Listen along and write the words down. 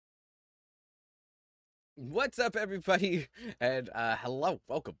What's up, everybody? And hello,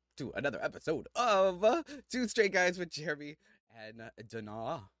 welcome to another episode of Two Straight Guys with Jeremy and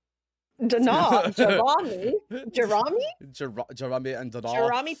Dawna. Dawna, Jaremi Jaremi and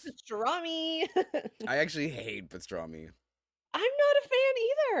Dawna. Pastrami. I actually hate pastrami. I'm not a fan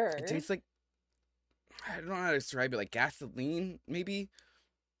either. It tastes like, I don't know how to describe it, like gasoline, maybe?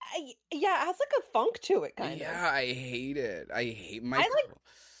 Yeah, it has like a funk to it, kind of. Yeah, I hate it. I hate Michael.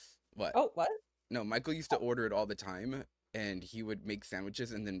 What? Oh, what? No, Michael used to order it all the time, and he would make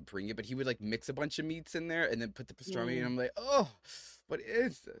sandwiches and then bring it, but he would like mix a bunch of meats in there and then put the pastrami, and I'm like, oh, what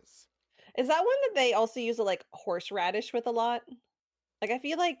is this? Is that one that they also use like horseradish with a lot? Like, I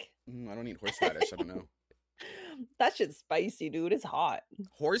feel like I don't eat horseradish. I don't know. that shit's spicy, dude. It's hot.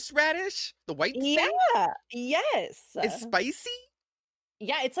 Horseradish? The white thing? Yeah. Yes. It's spicy?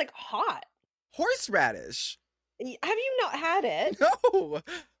 Yeah, it's like hot. Horseradish? Have you not had it? No.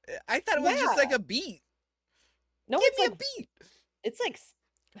 I thought it was just like a beet. No, Give it's me like a beet. It's like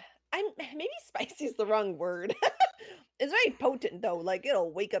maybe spicy is the wrong word. It's very potent though. Like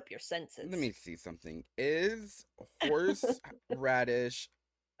it'll wake up your senses. Let me see something. Is horseradish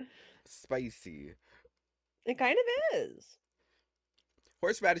spicy? It kind of is.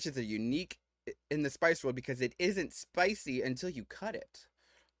 Horseradish is a unique in the spice world because it isn't spicy until you cut it.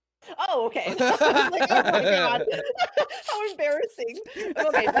 Oh, okay. I was like, oh my god, how embarrassing.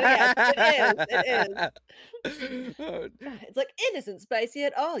 Okay, but yes, it is. It's like it isn't spicy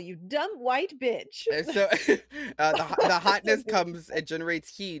at all. You dumb white bitch. So the hotness comes. It generates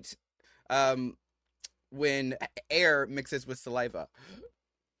heat when air mixes with saliva.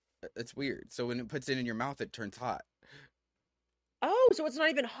 It's weird. So when it puts it in your mouth, it turns hot. Oh, so it's not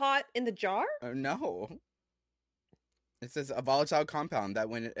even hot in the jar? No. It says a volatile compound that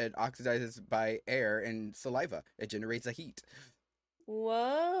when it oxidizes by air and saliva, it generates a heat.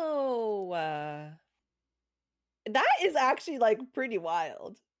 Whoa. That is actually like pretty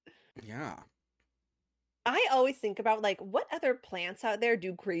wild. Yeah. I always think about like what other plants out there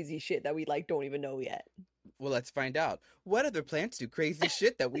do crazy shit that we like don't even know yet. Well, let's find out. What other plants do crazy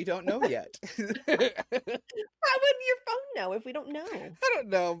shit that we don't know yet? How would your phone know if we don't know? I don't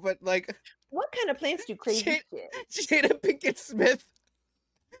know, but like... What kind of plants do crazy shit? Jada Pinkett Smith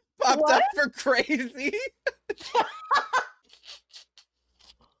popped up for crazy.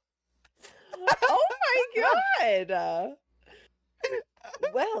 Oh my god!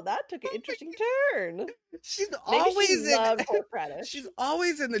 Well, that took an interesting turn. She's Maybe always she loved horseradish. She's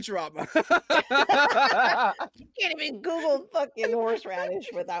always in the drama. You can't even Google fucking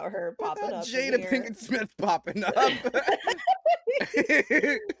horseradish without her popping up. Jada Pinkett Smith popping up.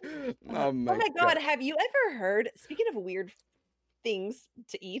 Oh my god! Have you ever heard? Speaking of weird things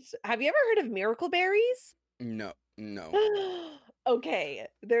to eat, have you ever heard of miracle berries? No. Okay,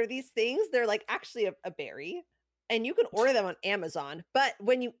 they're these things. They're like actually a berry. And you can order them on Amazon, but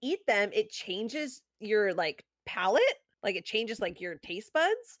when you eat them, it changes your like palate, like it changes like your taste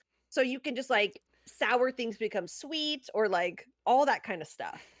buds. So you can just like sour things become sweet or like all that kind of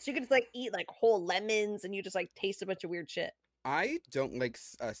stuff. So you can just like eat like whole lemons and you just like taste a bunch of weird shit. I don't like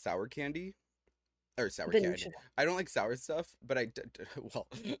sour candy. Or sour candy. I don't like sour stuff, but well,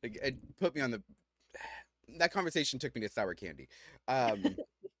 it put me on the... That conversation took me to sour candy.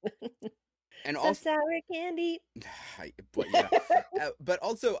 And so also sour candy. But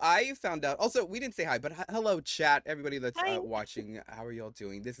also I found out, also we didn't say hi, but hello chat, everybody that's watching. How are y'all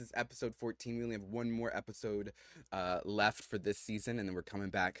doing? This is episode 14. We only have one more episode left for this season, and then we're coming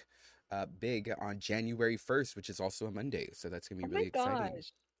back big on January 1st, which is also a Monday, so that's gonna be really exciting.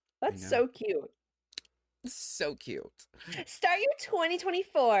 That's so cute. So cute. Start your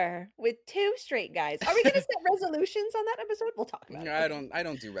 2024 with two straight guys. Are we going to set resolutions on that episode? We'll talk about it. I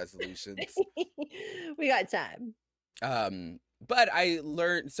don't do resolutions. We got time. But I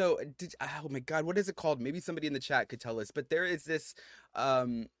learned, oh my god, what is it called? Maybe somebody in the chat could tell us, but there is this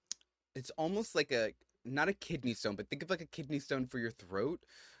it's almost like not a kidney stone, but think of like a kidney stone for your throat.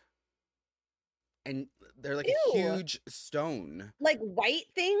 And they're like a huge stone, like white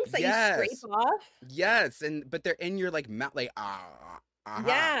things that you scrape off. Yes, but they're in your like mouth, like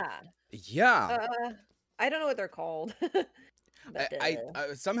yeah. I don't know what they're called. I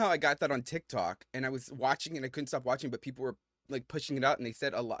somehow I got that on TikTok, and I was watching and I couldn't stop watching, but people were like pushing it out, and they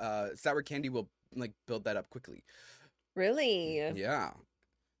said sour candy will like build that up quickly. Really? Yeah.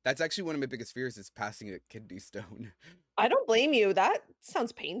 That's actually one of my biggest fears, is passing a kidney stone. I don't blame you. That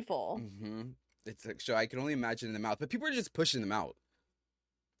sounds painful. Mm-hmm. It's like, so I can only imagine in the mouth, but people are just pushing them out.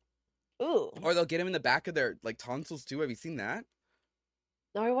 Ooh. Or they'll get them in the back of their like tonsils too. Have you seen that?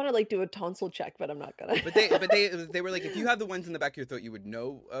 No, I want to like do a tonsil check, but I'm not gonna. But they were like, if you have the ones in the back of your throat, you would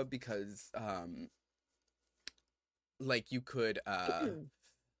know because like you could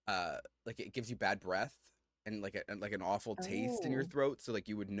like it gives you bad breath and like an awful taste in your Oh, throat, so like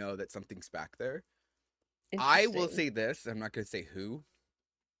you would know that something's back there. I will interesting. say this, I'm not going to say who,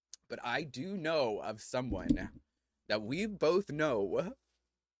 but I do know of someone that we both know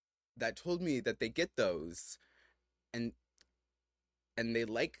that told me that they get those and they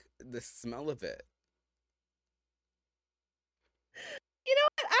like the smell of it. You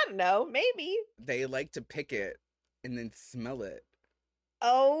know what? I don't know. Maybe. They like to pick it and then smell it.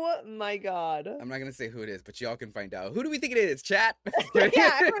 Oh my god. I'm not gonna say who it is, but y'all can find out. Who do we think it is, chat?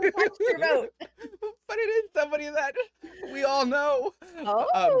 Yeah, everyone cast your vote. But it is somebody that we all know. But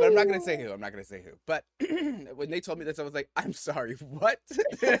I'm not gonna say Oh. who. I'm not gonna say who. But when they told me this, I was like, I'm sorry, what?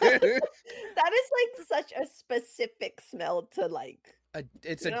 That is like such a specific smell to like,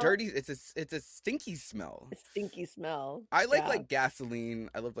 It's you a know, dirty. It's a stinky smell. a stinky smell. I Yeah. like gasoline.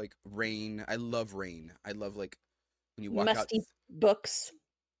 I love like rain. I love rain. I love like when you walk out. Musty books.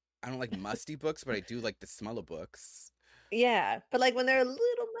 I don't like musty books, but I do like the smell of books. Yeah. But like when they're a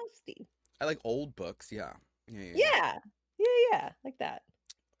little musty. I like old books. Yeah. Yeah. Yeah. Yeah. Like that.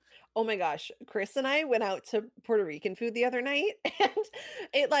 Oh my gosh. Chris and I went out to Puerto Rican food the other night, and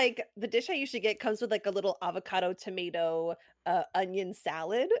it like the dish I usually get comes with like a little avocado, tomato, onion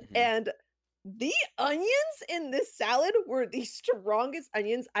salad. Mhm. And the onions in this salad were the strongest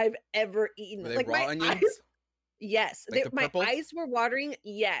onions I've ever eaten. Were they Like raw my onions? eyes, yes, Like the my purple? eyes were watering.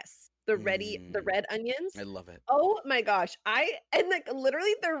 Yes, the Mm, red onions. I love it. Oh my gosh. And like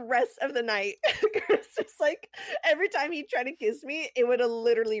literally the rest of the night, Chris just like every time he tried to kiss me, it would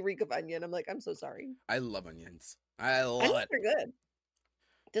literally reek of onion. I'm like, I'm so sorry. I love onions. I love Onions it. are good.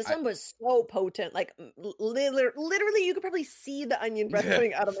 This I, one was so potent. Like literally, you could probably see the onion breath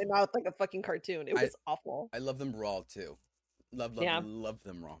coming out of my mouth like a fucking cartoon. It I was awful. I love them raw too. Love Yeah. love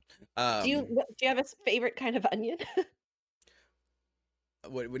them raw. Do you have a favorite kind of onion?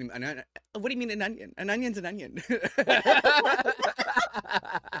 What do you mean? What do you mean an onion? An onion's an onion.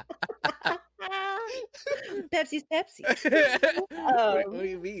 Pepsi's Pepsi. What do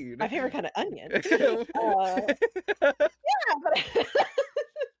you mean? My favorite kind of onion. Yeah, but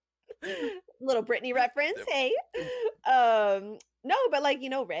little Britney reference. Hey. No, but like, you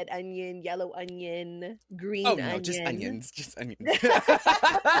know, red onion, yellow onion, green Oh no, onion. just onions. Just onions.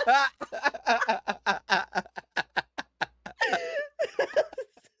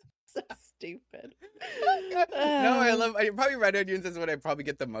 So stupid. No, I probably red onions is what I probably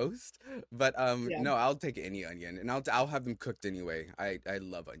get the most. But Yeah. no, I'll take any onion and I'll have them cooked anyway. I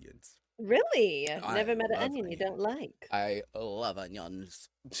love onions. Really? I Never met an love onion you don't like. I love onions.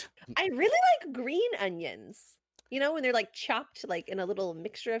 I really like green onions. You know, when they're like chopped like in a little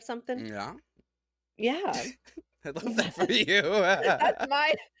mixture of something. Yeah. Yeah. I love that for you.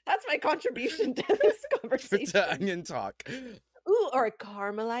 That's my contribution to this conversation. To onion talk. Ooh, or a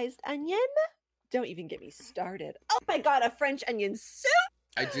caramelized onion. Don't even get me started. Oh my god, a French onion soup.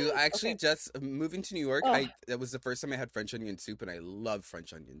 I do. I actually Okay. just moving to New York. Oh. That was the first time I had French onion soup, and I love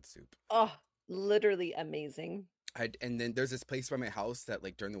French onion soup. Oh, literally amazing. And then there's this place by my house that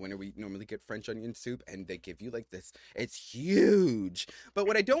like during the winter we normally get French onion soup, and they give you like this. It's huge. But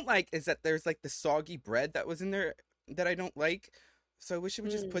what I don't like is that there's like the soggy bread that was in there that I don't like. So I wish it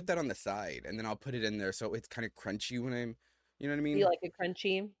would just put that on the side, and then I'll put it in there so it's kind of crunchy when I'm, you know what I mean? You like it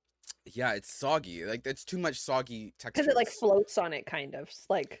crunchy? Yeah, it's soggy. Like it's too much soggy texture. Because it like floats on it, kind of. It's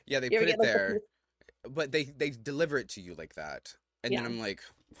like Yeah, they you ever put it get, like, there, but they deliver it to you like that, and then Yeah. I'm like,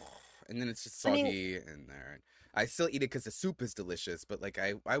 and then it's just I mean- soggy in there. I still eat it because the soup is delicious, but like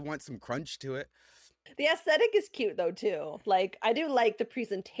I want some crunch to it. the aesthetic is cute though too. Like I do like the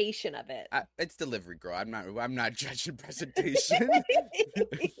presentation of it. It's delivery, girl. I'm not judging presentation.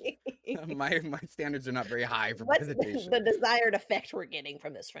 my standards are not very high for What's presentation. the desired effect we're getting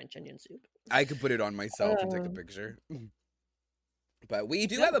from this French onion soup? I could put it on myself and take a picture. But we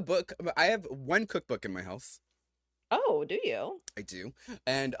do have a book. I have one cookbook in my house. Oh, do you? I do.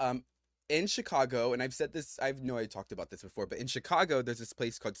 And in Chicago, and I've said this, I know I talked about this before, but in Chicago, there's this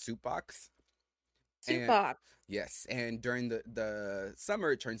place called Soup Box. Soup And- box. Yes, and during the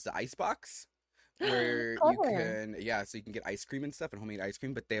summer, it turns to Ice Box, where you Cool. can, so you can get ice cream and stuff and homemade ice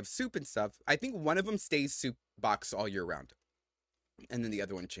cream, but they have soup and stuff. I think one of them stays Soup Box all year round, and then the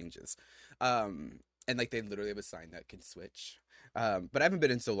other one changes. And like they literally have a sign that can switch. But I haven't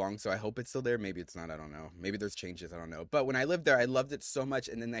been in so long, so I hope it's still there. Maybe it's not. I don't know. Maybe there's changes. I don't know. But when I lived there, I loved it so much.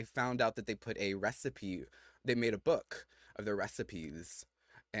 And then I found out that they put a recipe. They made a book of their recipes.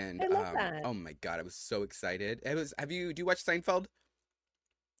 And I love that. oh my god, I was so excited. Do you watch Seinfeld?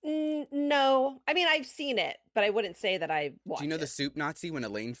 No, I mean I've seen it, but I wouldn't say that I watched Do you know the it. soup Nazi when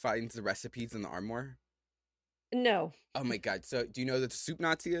Elaine finds the recipes in the armoire? No. Oh my God. So do you know that the soup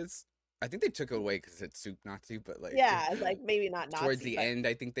Nazi is? I think they took it away because it's soup Nazi, but like Yeah, like maybe not towards Nazi, the but end,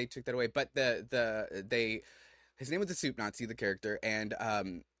 I think they took that away. But his name was the soup Nazi, the character, and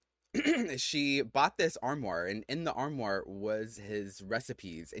she bought this armoire, and in the armoire was his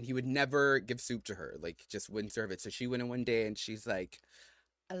recipes, and he would never give soup to her, like just wouldn't serve it. So she went in one day and she's like,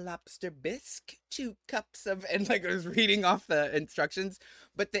 a lobster bisque, 2 cups of, and like I was reading off the instructions,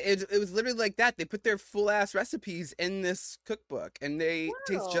 but it was literally like that. They put their full ass recipes in this cookbook, and they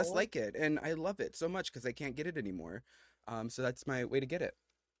taste just wow. like it, and I love it so much because I can't get it anymore. So that's my way to get it.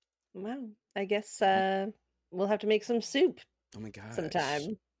 Wow. I guess we'll have to make some soup Oh my gosh,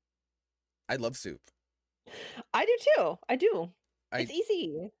 sometime. I love soup. I do too. I do. I It's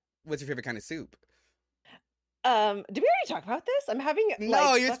easy. What's your favorite kind of soup? Did we already talk about this? I'm having No,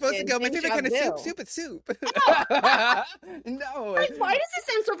 like you're supposed to fucking go. My favorite deja kind of soup. vu. Soup is soup. Oh, No. like, why does it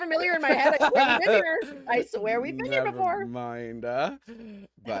sound so familiar in my head? I swear we've been here. I swear we've been here Never before. mind.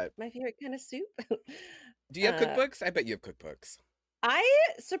 But My favorite kind of soup. do you have Uh, cookbooks? I bet you have cookbooks. I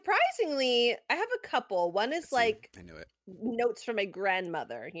surprisingly, I have a couple. One is See, like I knew it. notes from my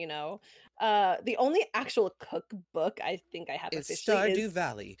grandmother, you know. The only actual cookbook I think I have It's officially Stardew is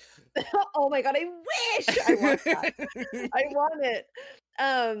Valley. oh my god, I wish I want that. I want it.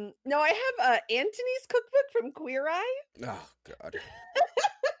 No, I have Antony's cookbook from Queer Eye. Oh God.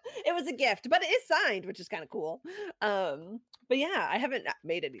 It was a gift, but it is signed, which is kind of cool. But yeah, I haven't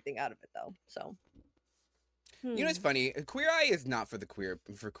made anything out of it though. So You know what's funny? Queer Eye is not for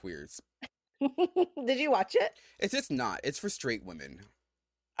queers. did you watch it? It's just not. It's for straight women.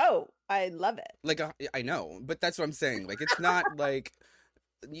 Oh, I love it. Like I know, but that's what I'm saying. Like it's not like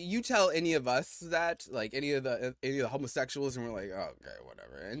you tell any of us that, like any of the homosexuals, and we're like, oh, okay,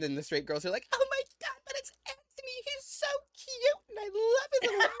 whatever. And then the straight girls are like, oh my God, but it's Anthony. He's so cute, and I love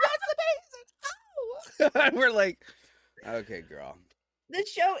his little recipes. And, oh, and we're like, okay, girl. This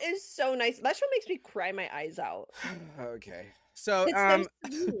show is so nice. That show makes me cry my eyes out. Okay. So It's so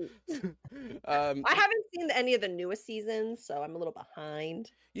sweet. I um haven't seen any of the newest seasons, so I'm a little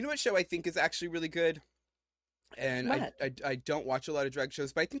behind. you know what show I think is actually really good? And What? I don't watch a lot of drag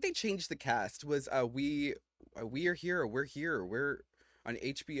shows, but I think they changed the cast. Was we are here, or we're here, or we're on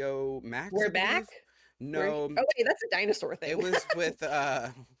HBO Max. We're I believe? back? No, Oh wait, that's a dinosaur thing. it was with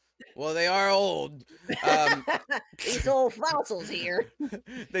well, they are old. These old fossils here.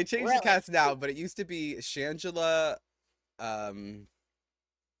 They changed Really? the cast now, but it used to be Shangela. I don't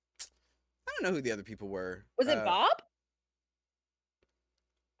know who the other people were. Was it Bob?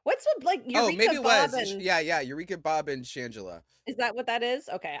 What's with like Eureka, Oh, maybe it Bob was. and... Yeah, Eureka, Bob, and Shangela. Is that what that is?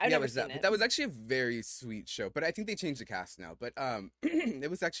 Okay, I've Yeah, it never was seen that. But it. that was actually a very sweet show. But I think they changed the cast now. But it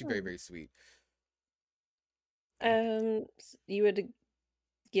was actually very, very sweet. You would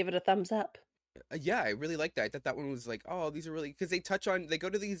give it a thumbs up. Yeah, I really liked that. I thought that one was like, oh, these are really, because they go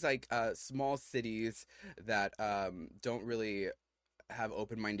to these like small cities that don't really have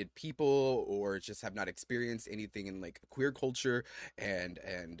open-minded people, or just have not experienced anything in like queer culture, and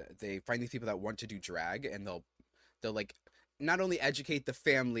they find these people that want to do drag, and they'll like not only educate the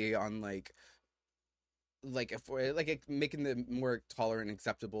family on like if like making them more tolerant and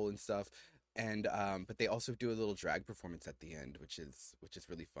acceptable and stuff, and but they also do a little drag performance at the end, which is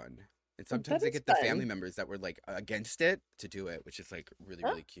really fun. And sometimes That they is get the fun. family members that were like against it to do it, which is like really, Oh,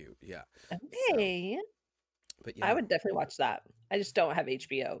 really cute. Yeah. okay. But yeah, I would definitely watch that. I just don't have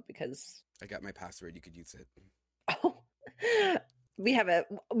HBO because I got my password. You could use it. oh, we have a...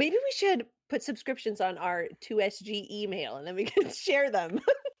 Maybe we should put subscriptions on our 2SG email and then we can share them.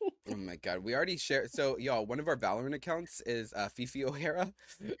 Oh my God, we already share. So y'all, one of our Valorant accounts is Fifi O'Hara,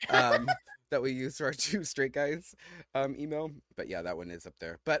 that we use for our two straight guys email. But yeah, that one is up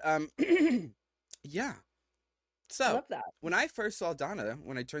there. But yeah. I So love that. when I first saw Donna,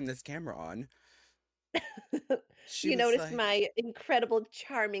 when I turned this camera on, she You was noticed like, my incredible,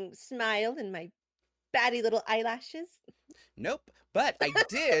 charming smile and my batty little eyelashes? nope. But I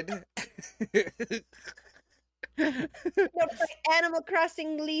did. Notice my Animal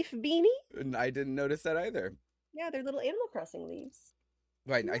Crossing leaf beanie? And I didn't notice that either. Yeah, they're little Animal Crossing leaves.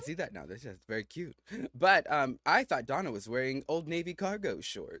 Right, I see that now. That's just very cute. But I thought Donna was wearing Old Navy cargo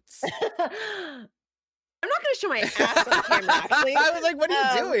shorts. I'm not going to show my ass on camera, actually. I was like, what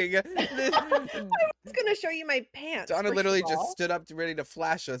are you doing? I was going to show you my pants. Donna first literally of just all. stood up ready to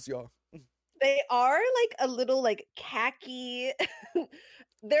flash us, y'all. They are like a little like khaki.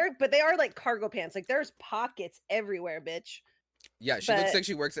 But they are like cargo pants. Like there's pockets everywhere, bitch. Yeah, she looks But- like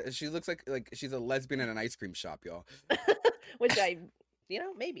she looks like she's a lesbian in an ice cream shop, y'all. Which I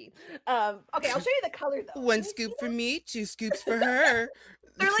maybe. Okay, I'll show you the color though. One scoop for me, 2 scoops for her.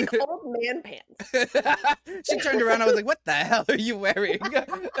 They're like old man pants. She turned around. I was like, "What the hell are you wearing?"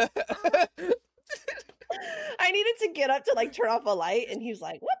 I needed to get up to like turn off a light, and he was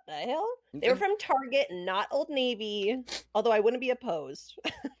like, "What the hell?" They were from Target, not Old Navy. Although I wouldn't be opposed.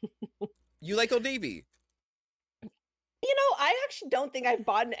 You like Old Navy? I actually don't think I've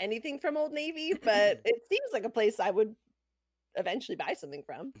bought anything from Old Navy, but it seems like a place I would eventually buy something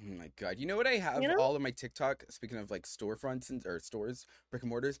from. Oh my God. You know what I have all of my TikTok, speaking of like storefronts or stores, brick and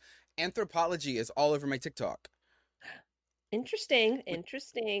mortars, Anthropology is all over my TikTok. Interesting. Which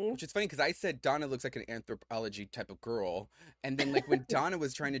is funny because I said Dawna looks like an Anthropology type of girl. And then like when Dawna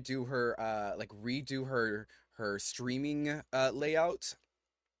was trying to do her, redo her streaming layout,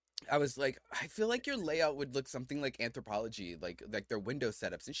 I was like, I feel like your layout would look something like Anthropology, like their window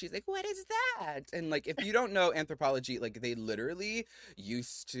setups. And she's like, what is that? And like, if you don't know Anthropology, like they literally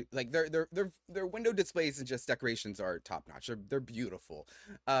used to like their window displays and just decorations are top notch. They're beautiful.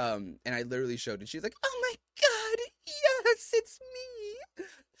 And I literally showed, and she's like, oh my God, yes, it's me.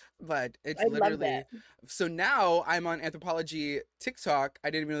 But it's literally, so now I'm on Anthropology TikTok. I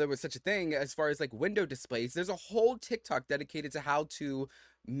didn't even know there was such a thing as far as like window displays. There's a whole TikTok dedicated to how to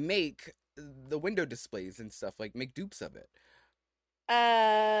make the window displays and stuff, like make dupes of it.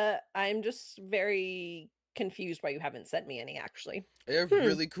 I'm just very confused why you haven't sent me any, actually. They're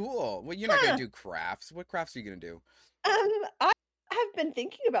really cool. Well, you're not gonna do crafts. What crafts are you gonna do? I have been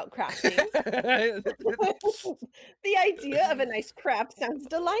thinking about crafting. The idea of a nice craft sounds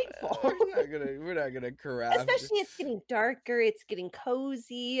delightful. We're not gonna craft. Especially it's getting darker, it's getting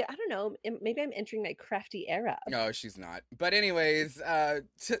cozy. I don't know. Maybe I'm entering my crafty era. No, she's not. But anyways,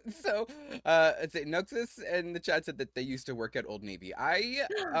 Noxus in the chat said that they used to work at Old Navy. I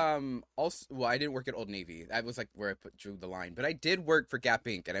I didn't work at Old Navy. That was like where I drew the line. But I did work for Gap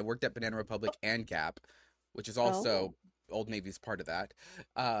Inc. and I worked at Banana Republic and Gap, which is also Old Navy's part of that.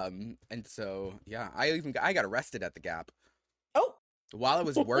 And so yeah, I got arrested at the Gap. Oh, while I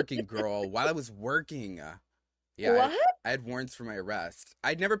was working, girl. While I was working. Yeah, what? I had warrants for my arrest.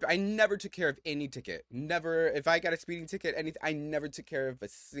 I never took care of any ticket. Never. If I got a speeding ticket, I never took care of a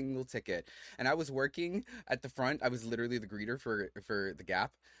single ticket. And I was working at the front. I was literally the greeter for the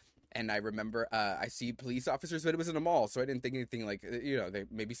Gap. And I remember I see police officers, but it was in a mall, so I didn't think anything like,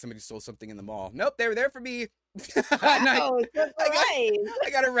 maybe somebody stole something in the mall. Nope, they were there for me. Wow, I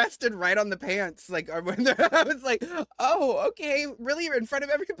got arrested right on the pants. Like, I was like, oh, okay, really? You're in front of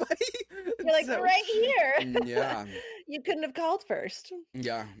everybody? You're like, right here. Yeah. You couldn't have called first.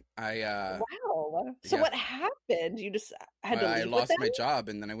 Yeah, Wow. So what happened? You just had to leave I lost my job,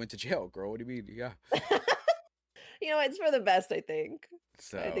 and then I went to jail, girl. What do you mean? Yeah. It's for the best, I think.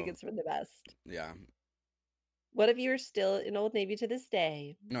 So, I think it's for the best. Yeah. What if you were still in Old Navy to this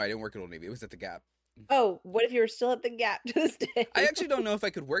day? No, I didn't work at Old Navy. It was at the Gap. Oh, what if you were still at the Gap to this day? I actually don't know if I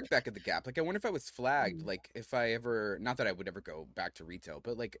could work back at the Gap. Like, I wonder if I was flagged. Like, if I ever, not that I would ever go back to retail,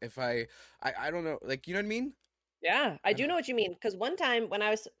 but like, if I don't know. Like, you know what I mean? Yeah, I do know what you mean. Because one time when I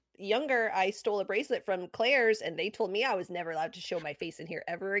was younger, I stole a bracelet from Claire's, and they told me I was never allowed to show my face in here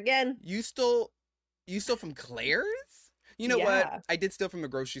ever again. You stole from Claire's? You know what? I did steal from the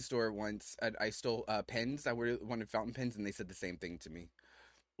grocery store once. I stole pens. I wanted fountain pens, and they said the same thing to me.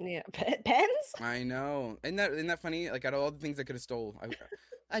 Yeah, pens? I know. Isn't that funny? Like, out of all the things I could have stole,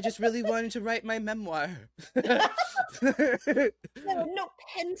 I just really wanted to write my memoir. There were no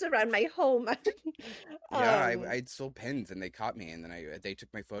pens around my home. Yeah, I stole pens, and they caught me, and then they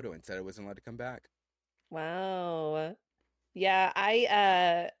took my photo and said I wasn't allowed to come back. Wow. Yeah,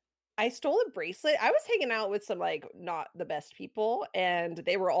 I stole a bracelet. I was hanging out with some like not the best people, and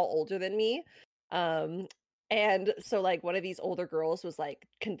they were all older than me. And so like one of these older girls was like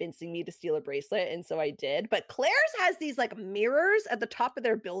convincing me to steal a bracelet, and so I did. But Claire's has these like mirrors at the top of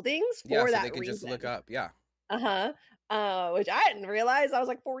their buildings for so that they can reason. just look up. Yeah. Which I didn't realize. I was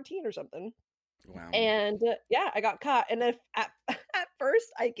like 14 or something. Wow. And I got caught. And then at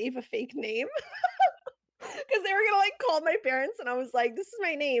first I gave a fake name. Because they were gonna like call my parents, and I was like, "This is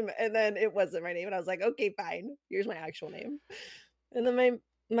my name," and then it wasn't my name, and I was like, "Okay, fine. Here's my actual name." And then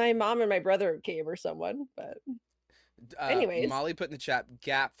my mom and my brother came, or someone, but anyways, Molly put in the chat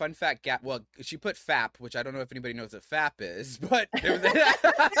Gap. Fun fact: Gap. Well, she put FAP, which I don't know if anybody knows what FAP is, but it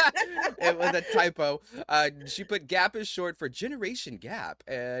was a typo. She put Gap is short for Generation Gap,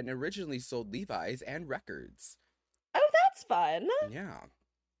 and originally sold Levi's and records. Oh, that's fun. Yeah.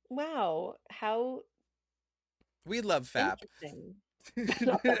 Wow. How. We love FAP.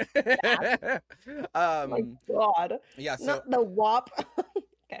 Oh my God. Yeah. So not the WAP.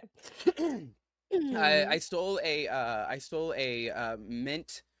 Okay. I stole a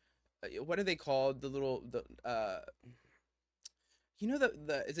mint. What are they called? The little the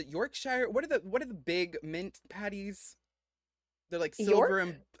is it Yorkshire? What are the big mint patties? They're like York? silver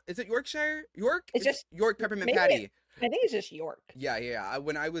and is it Yorkshire? York? It's It's just York peppermint maybe patty. I think it's just York. Yeah, yeah, yeah.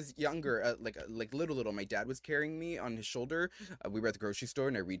 When I was younger, like little, my dad was carrying me on his shoulder. We were at the grocery store,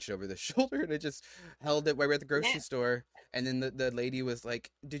 and I reached over the shoulder and I just held it while we were at the Yeah. grocery store. And then the lady was like,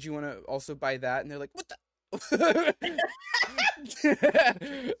 "Did you want to also buy that?" And they're like, "What the?"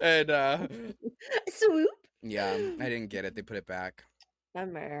 And Swoop. yeah, I didn't get it. They put it back.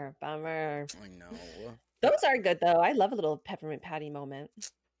 Bummer, bummer. I know. Those are good though. I love a little peppermint patty moment.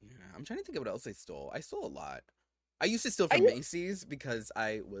 Yeah, I'm trying to think of what else I stole. I stole a lot. I used to steal Are from you? Macy's because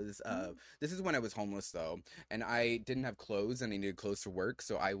I was this is when I was homeless though, and I didn't have clothes and I needed clothes for work,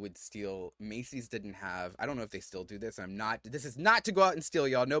 so I would steal. Macy's didn't have, I don't know if they still do this. This is not to go out and steal,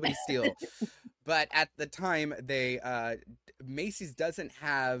 y'all. Nobody steal. But at the time they Macy's doesn't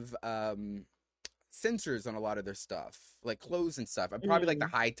have sensors on a lot of their stuff, like clothes and stuff. I'm probably like the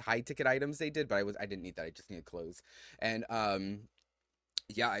Mm, high ticket items they did, but I didn't need that. I just needed clothes. And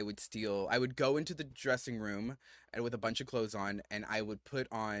yeah, I would go into the dressing room and with a bunch of clothes on, and I would put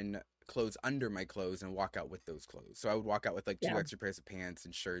on clothes under my clothes and walk out with those clothes. So I would walk out with like two yeah. extra pairs of pants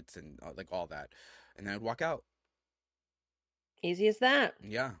and shirts and like all that. And then I'd walk out. Easy as that.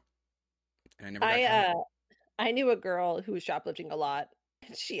 Yeah. And I never got I caught. I knew a girl who was shoplifting a lot.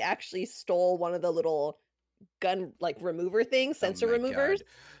 She actually stole one of the little gun like remover things, Oh sensor my removers. God.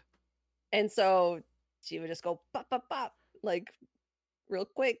 And so she would just go pop pop pop like real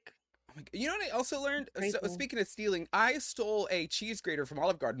quick. Oh my God. You know what I also learned? So Crazy. speaking of stealing, I stole a cheese grater from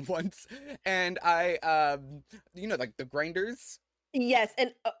Olive Garden once, and I like the grinders. Yes,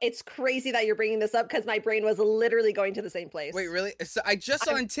 and it's crazy that you're bringing this up because my brain was literally going to the same place. Wait, really? So I just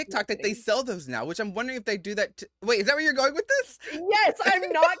saw I'm on not TikTok that they kidding. sell those now, which I'm wondering if they do that. Wait, is that where you're going with this? Yes, I'm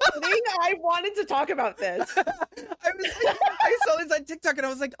not kidding. I wanted to talk about this. I saw this on TikTok and I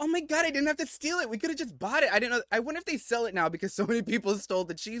was like, oh my God, I didn't have to steal it. We could have just bought it. I didn't know. I wonder if they sell it now because so many people stole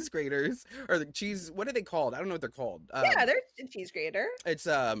the cheese graters or the cheese. What are they called? I don't know what they're called. Yeah, there's a cheese grater It's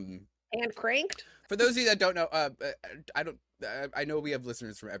and cranked. for those of you that don't know, I don't. I know we have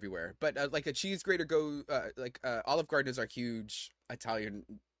listeners from everywhere, but like a cheese grater Olive Garden is our huge Italian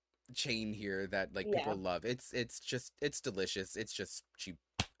chain here that like Yeah. people love. It's delicious. It's just cheap.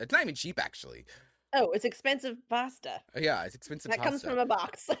 It's not even cheap actually. Oh, it's expensive pasta. Yeah, it's expensive That comes pasta. from a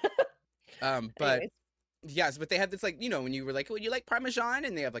box. But Anyways, yes, but they have this like when you were like, "Would you like Parmesan?"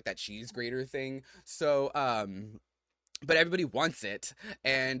 and they have like that cheese grater thing. So but everybody wants it.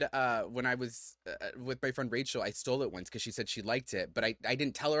 And when I was with my friend Rachel, I stole it once because she said she liked it, but I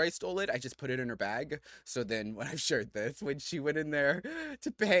didn't tell her I stole it. I just put it in her bag. So then when I've shared this, when she went in there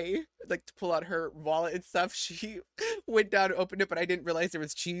to pay, like to pull out her wallet and stuff, she went down and opened it, but I didn't realize there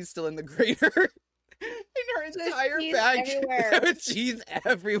was cheese still in the grater. In her there's entire cheese bag, everywhere. there was cheese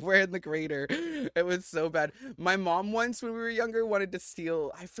everywhere in the grater. It was so bad. My mom once, when we were younger, wanted to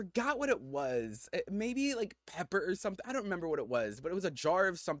steal. I forgot what it was. Maybe like pepper or something. I don't remember what it was, but it was a jar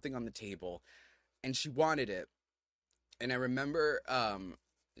of something on the table, and she wanted it. And I remember,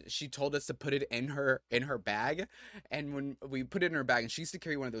 she told us to put it in her bag, and when we put it in her bag, and she used to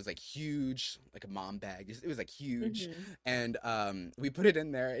carry one of those like huge, like a mom bag. It was like huge, Mhm. and we put it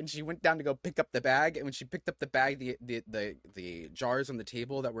in there, and she went down to go pick up the bag, and when she picked up the bag, the jars on the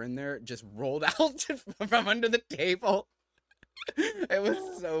table that were in there just rolled out from under the table. It was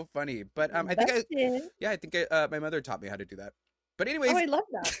so funny, but I think my mother taught me how to do that. But Oh, anyways, I love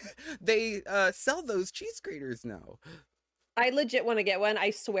that. they sell those cheese graters now. I legit want to get one. I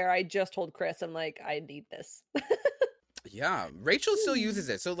swear I just told Chris, I'm like, I need this. Yeah, Rachel still uses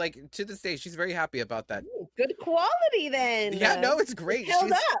it. So like to this day, she's very happy about that. Ooh, good quality then. Yeah, no, it's great.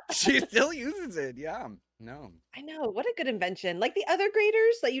 Held up. She still uses it. Yeah. No. I know. What a good invention. Like the other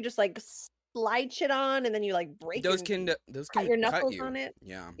graters that you just like slide shit on and then you like break Those and can cut your cut knuckles you. on it.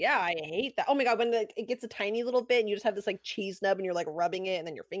 Yeah. Yeah, I hate that. Oh my God, when it gets a tiny little bit and you just have this like cheese nub and you're like rubbing it and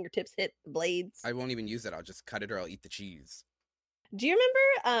then your fingertips hit the blades. I won't even use it. I'll just cut it or I'll eat the cheese. Do you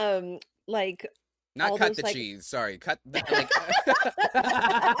remember like Not all cut those, the like- cheese. Sorry. Cut the like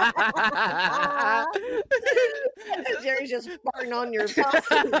Jerry's just farting on your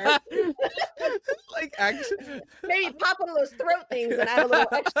pasta. like actually Maybe pop one of those throat things and add a little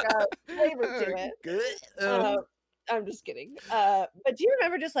extra flavor to it. Good. I'm just kidding. But do you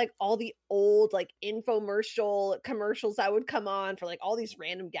remember just like all the old like infomercial commercials that would come on for like all these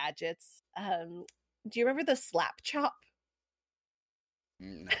random gadgets? Do you remember the slap chop?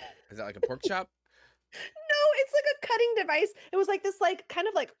 No. Is that like a pork chop? No, it's like a cutting device. It was like this like kind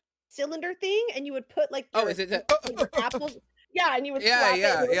of like cylinder thing, and you would put like Oh, your is it that? your apples. Yeah, and you would Yeah, slap it, and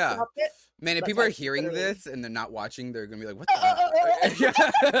yeah, you would yeah. slap it. Man, if That's people how are it's hearing literally. this and they're not watching, they're gonna be like, "What Oh,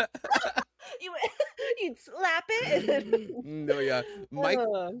 the?" you you'd slap it. And No, yeah.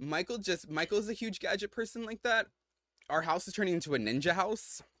 then, Michael's a huge gadget person like that. Our house is turning into a ninja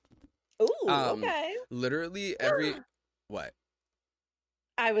house. ooh, okay. Literally every what?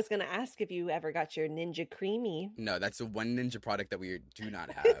 I was gonna ask if you ever got your Ninja Creamy. No, that's the one ninja product that we do not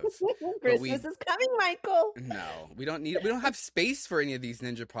have. Christmas is coming, Michael. No, we don't need it. We don't have space for any of these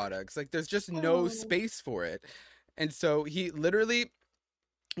ninja products. Like there's just no Oh. space for it. And so he literally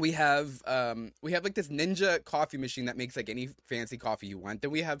we have like this ninja coffee machine that makes like any fancy coffee you want.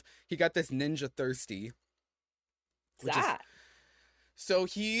 Then he got this Ninja Thirsty. What's that? So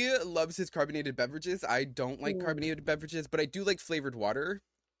he loves his carbonated beverages. I don't like carbonated beverages, but I do like flavored water.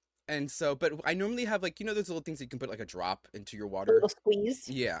 And so, but I normally have like, those little things that you can put like a drop into your water. A little squeeze.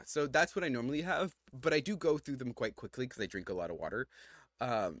 Yeah. So that's what I normally have, but I do go through them quite quickly because I drink a lot of water.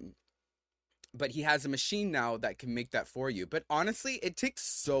 But he has a machine now that can make that for you. But honestly, it takes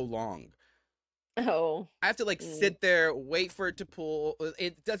so long. Oh. I have to like sit there, wait for it to pull.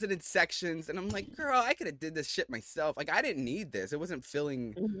 It does it in sections. And I'm like, girl, I could have did this shit myself. Like I didn't need this. It wasn't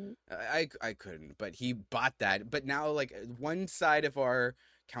filling. I couldn't, but he bought that. But now like one side of our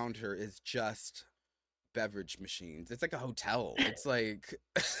counter is just beverage machines. It's like a hotel. It's like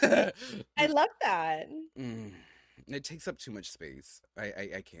I love that. It takes up too much space.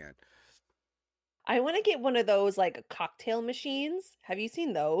 I can't. I want to get one of those like cocktail machines. Have you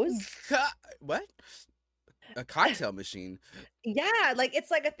seen those? What? A cocktail machine? Yeah, like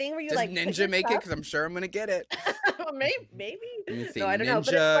it's like a thing where you Does like Ninja make it? Because I'm sure I'm gonna get it. Maybe. Let me see. No, I don't know. But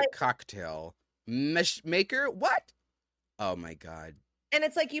Ninja it's like, cocktail maker. What? Oh my god. and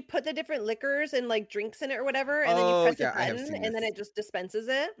it's like you put the different liquors and like drinks in it or whatever, and then you press a button, and then it just dispenses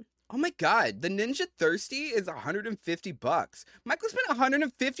it. Oh my god, the Ninja Thirsty is $150. Michael spent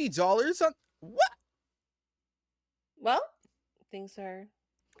 $150 on what? Well, things are.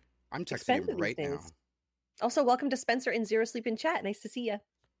 I'm texting him right now. Also, welcome to Spencer and Zero Sleep in Chat. Nice to see you.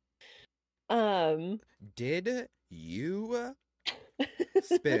 Did you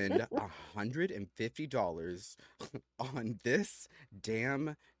spend $150 on this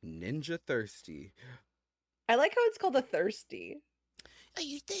damn Ninja Thirsty? I like how it's called a thirsty. Are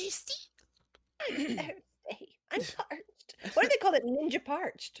you thirsty? I'm thirsty. I'm parched. What do they call it? Ninja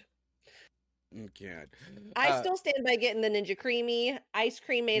parched. God. I still stand by getting the Ninja Creamy ice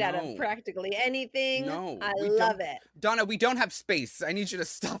cream made out of practically anything. No, I love it. Dawna, we don't have space. I need you to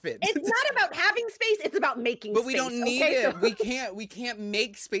stop it. It's not about having space, it's about making but space. We don't need it. We can't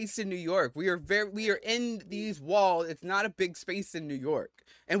make space in New York. We are in these walls. It's not a big space in New York.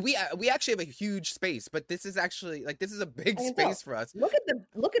 And we actually have a huge space, but this is actually like this is a big space for us.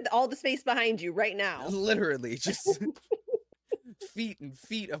 Look at all the space behind you right now. Literally just feet and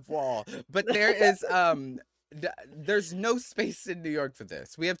feet of wall. But there is there's no space in New York for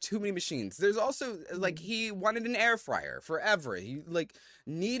this. We have too many machines. There's also like he wanted an air fryer forever. He like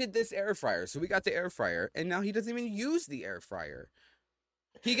needed this air fryer, so we got the air fryer, and now he doesn't even use the air fryer.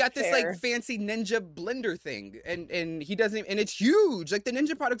 He got this like fancy Ninja blender thing, and he doesn't, and it's huge. Like the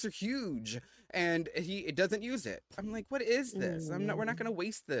Ninja products are huge, and it doesn't use it. I'm like, what is this? We're not gonna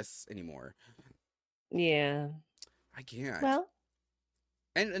waste this anymore. Yeah, I can't. Well.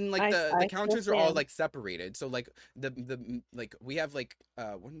 And like the counters are all like separated. So like the like we have like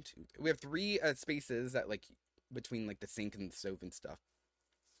we have three spaces that like between like the sink and the stove and stuff.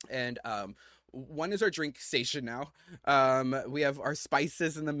 And one is our drink station now. We have our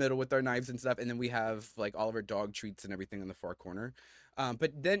spices in the middle with our knives and stuff, and then we have like all of our dog treats and everything in the far corner.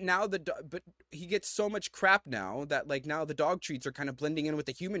 But then now but he gets so much crap now that like now the dog treats are kind of blending in with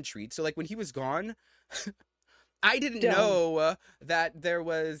the human treats. So like when he was gone, I didn't know that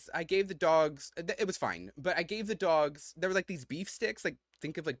I gave the dogs, it was fine, but I gave the dogs, there were like these beef sticks, like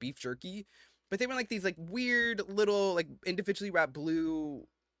think of like beef jerky, but they were like these like weird little like individually wrapped blue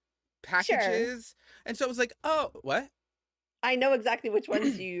packages. Sure. And so I was like, oh, what? I know exactly which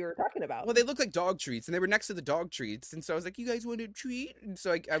ones you were talking about. Well, they look like dog treats, and they were next to the dog treats. And so I was like, you guys want a treat? And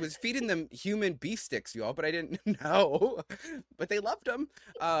so I was feeding them human beef sticks, y'all, but I didn't know. But they loved them.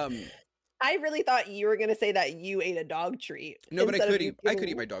 I really thought you were going to say that you ate a dog treat. No, but I could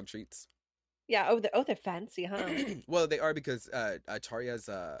eat my dog treats. Yeah. They're fancy, huh? Well, they are because Taria's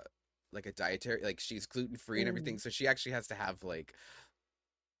like a dietary, like she's gluten-free and everything. So she actually has to have like,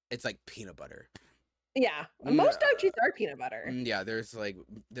 it's like peanut butter. Yeah. Most dog treats are peanut butter. Yeah.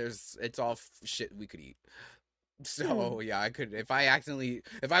 It's all shit we could eat. So yeah, I could if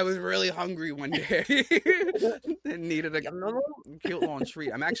I was really hungry one day and needed a cute little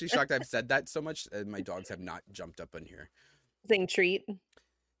treat. I'm actually shocked I've said that so much. My dogs have not jumped up on here. Saying treat. Do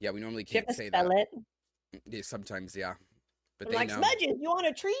Yeah, we normally you have can't to say spell that. it? Yeah, sometimes, yeah, but I'm they like, know. Smudges, you want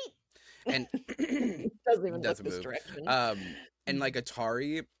a treat? And Doesn't even look doesn't this move. direction. And like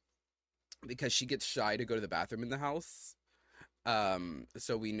Atari, because she gets shy to go to the bathroom in the house.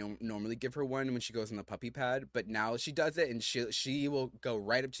 So we normally give her one when she goes on the puppy pad, but now she does it and she will go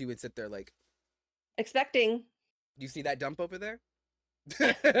right up to you and sit there like, Expecting. you see that dump over there?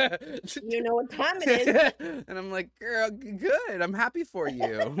 You know what time it is. And I'm like, girl, good. I'm happy for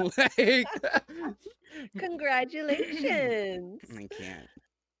you. Like, Congratulations. I can't.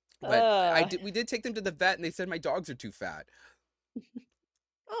 But we did take them to the vet and they said my dogs are too fat.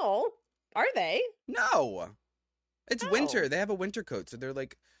 Oh, are they? No. It's winter. They have a winter coat, so they're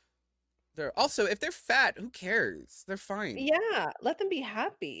also, if they're fat, who cares? They're fine. Yeah, let them be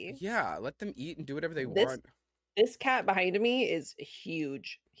happy. Yeah, let them eat and do whatever they want. This cat behind me is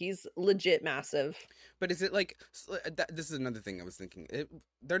huge. He's legit massive. But is it like, this is another thing I was thinking.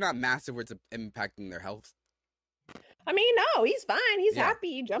 They're not massive where it's impacting their health. I mean, no, he's fine. He's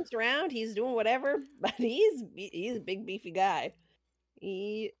happy. He jumps around. He's doing whatever. But he's a big beefy guy.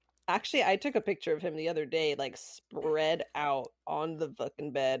 Actually, I took a picture of him the other day, like spread out on the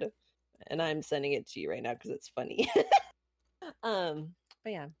fucking bed, and I'm sending it to you right now because it's funny. But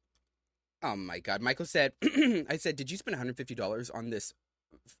yeah. Oh my God. Michael said, I said, did you spend $150 on this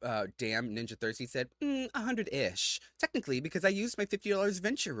damn Ninja Thirst? He said, 100-ish. Technically, because I used my $50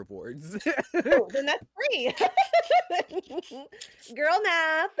 venture rewards. Oh, then that's free. Girl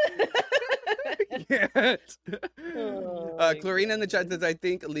math. Clarina in the chat says, I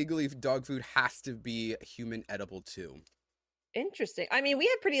think legally dog food has to be human edible too. Interesting. I mean, we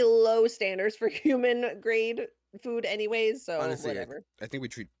have pretty low standards for human grade food anyways, so honestly, whatever. I think we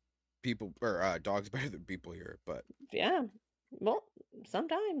treat people or dogs better than people here, but yeah. Well,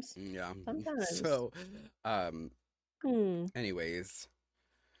 sometimes. Yeah. Sometimes. So, anyways.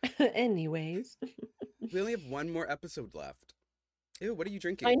 Anyways. We only have one more episode left. Ew, what are you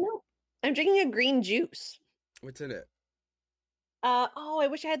drinking? I know. I'm drinking a green juice. What's in it? I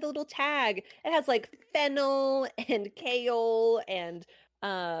wish I had the little tag. It has like fennel and kale and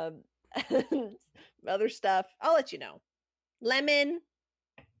other stuff. I'll let you know. Lemon.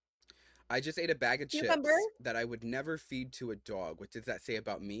 I just ate a bag of Cucumber? chips that I would never feed to a dog. What does that say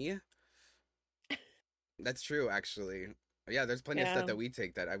about me? That's true, actually. Yeah, there's plenty of stuff that we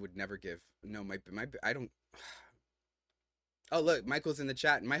take that I would never give. No, I don't. Oh, look, Michael's in the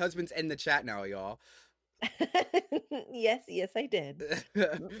chat. My husband's in the chat now, y'all. Yes, I did.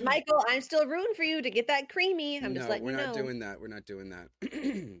 Michael, I'm still rooting for you to get that creamy. I'm just letting you know. We're not doing that. We're not doing that.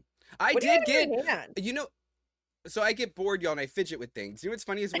 I did get, you know, so I get bored, y'all, and I fidget with things. You know what's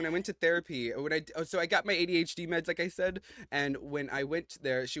funny is when I went to therapy, so I got my ADHD meds, like I said, and when I went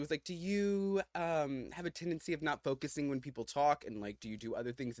there, she was like, do you have a tendency of not focusing when people talk, and like, do you do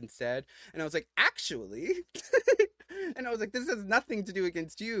other things instead? And I was like, actually, and I was like, this has nothing to do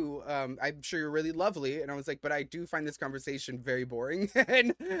against you. I'm sure you're really lovely. And I was like, but I do find this conversation very boring.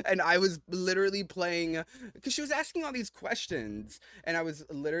 and I was literally playing, because she was asking all these questions, and I had it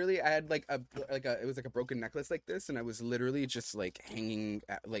was like a broken necklace like this, and I was literally just like hanging,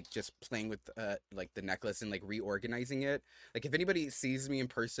 just playing with like the necklace and like reorganizing it. Like if anybody sees me in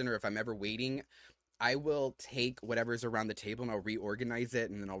person or if I'm ever waiting, I will take whatever's around the table and I'll reorganize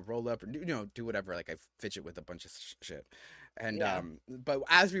it, and then I'll roll up or do whatever. Like I fidget with a bunch of shit. And but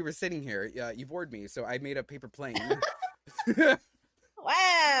as we were sitting here, you bored me, so I made a paper plane.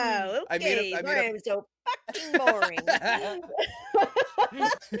 Wow. Okay. I'm so fucking boring.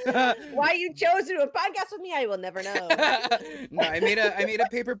 Why you chose to do a podcast with me, I will never know. No, I made a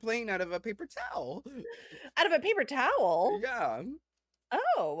paper plane out of a paper towel. Out of a paper towel? Yeah.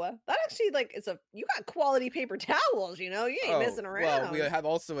 Oh, that actually, like, you got quality paper towels, you ain't messing around. Well, we have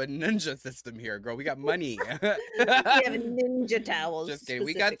also a ninja system here, girl. We got money. We have ninja towels. Just kidding.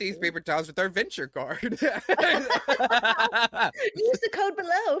 We got these paper towels with our venture card. Use the code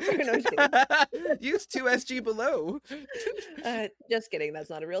below. Use 2SG below. Just kidding. That's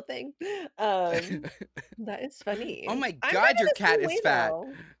not a real thing. That is funny. Oh my God, your cat is fat.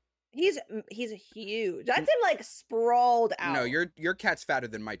 He's huge. That's him like sprawled out. No, your cat's fatter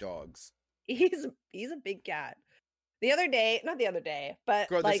than my dog's. He's a big cat. Not the other day, but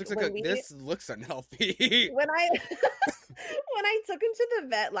girl, this looks unhealthy. When I took him to the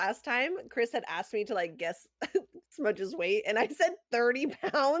vet last time, Chris had asked me to like guess Smudge's weight, and I said 30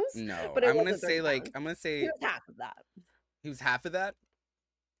 pounds. No, but I'm gonna say he was half of that. He was half of that.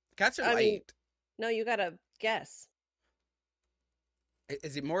 Cats are light. No, you gotta Guess.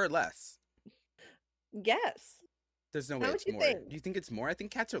 Is it more or less? Guess. There's no way How it's much you more. think? Do you think it's more? I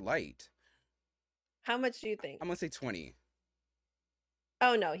think cats are light. How much do you think? I'm gonna say 20.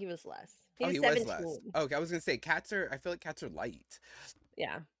 Oh no, he was less. He Oh, was he was 17. less. Okay, I was gonna say cats are. I feel like cats are light.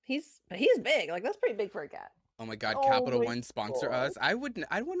 Yeah. He's big. Like that's pretty big for a cat. Oh my God, Oh Capital my One sponsor God. us. I wouldn't.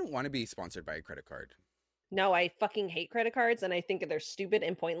 I wouldn't want to be sponsored by a credit card. No, I fucking hate credit cards and I think they're stupid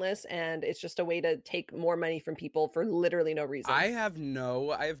and pointless and it's just a way to take more money from people for literally no reason. I have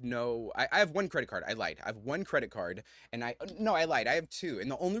one credit card. I lied. I have one credit card and no, I lied. I have two. And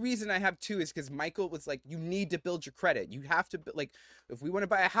the only reason I have two is because Michael was like, you need to build your credit. You have to, like, if we want to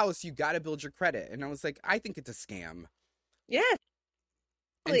buy a house, you got to build your credit. And I was like, I think it's a scam. Yes.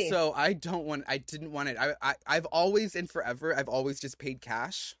 And so I didn't want it. I've always and forever, I've always just paid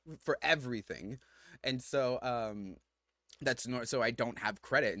cash for everything. And so, so I don't have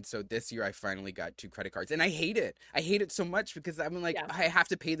credit. And so this year I finally got two credit cards and I hate it. I hate it so much because I'm like, Yeah. I have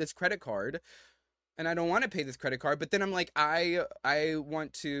to pay this credit card and I don't want to pay this credit card. But then I'm like, I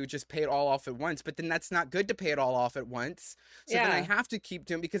want to just pay it all off at once, but then that's not good to pay it all off at once. So then I have to keep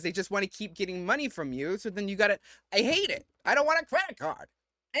doing because they just want to keep getting money from you. So then I hate it. I don't want a credit card.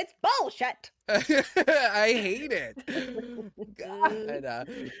 It's bullshit. I hate it.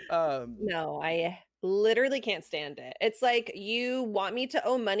 God. No, I literally can't stand it. It's like you want me to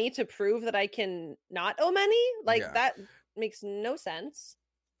owe money to prove that I can not owe money? Like Yeah. that makes no sense.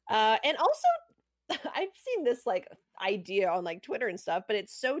 And also I've seen this like idea on like Twitter and stuff, but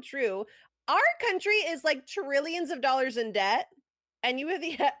it's so true. Our country is like trillions of dollars in debt, and you have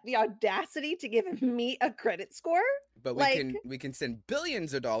the audacity to give me a credit score? But we can send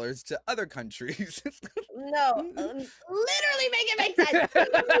billions of dollars to other countries. No, literally make it make sense.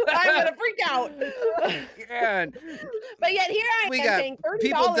 I'm gonna freak out. God. But yet here I am paying $30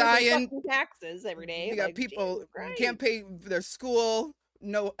 people dying, in taxes every day. We got people who can't pay their school,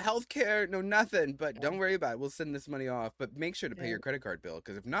 no health care, no nothing. But don't worry about it. We'll send this money off. But make sure to pay your credit card bill,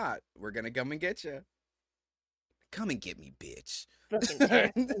 because if not, we're gonna come and get you. Come and get me, bitch. Oh my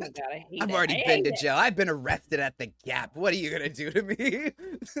God, I hate I've already been to jail. I've been arrested at the Gap. What are you gonna do to me? You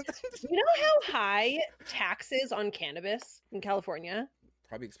know how high taxes on cannabis in California?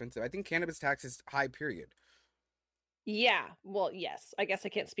 Probably expensive. I think cannabis tax is high, period. Yeah. Well, yes. I guess I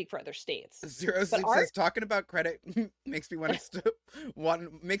can't speak for other states. Zero Sleep says talking about credit makes me want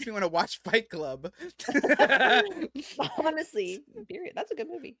to watch Fight Club. Honestly, period. That's a good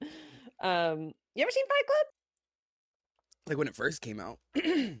movie. You ever seen Fight Club? Like when it first came out.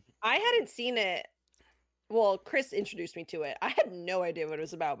 I hadn't seen it. Well, Chris introduced me to it. I had no idea what it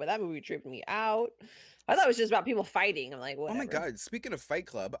was about, but that movie tripped me out. I thought it was just about people fighting. I'm like, whatever. Oh my God. Speaking of Fight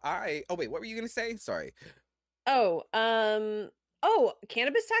Club, oh wait, what were you gonna say? Sorry. Cannabis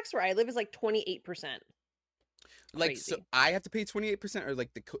tax where I live is like 28%. Like, so I have to pay 28%, or like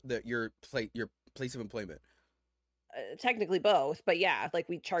your place of employment? Technically both, but yeah, like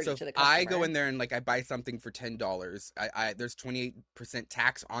we charge it to the customer. I go in there and like I buy something for $10. There's 28%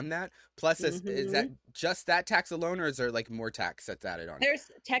 tax on that. Plus, is that just that tax alone, or is there like more tax that's added on? There's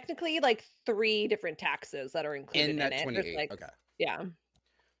technically like 3 different taxes that are included in that it. 28. Like, okay. Yeah,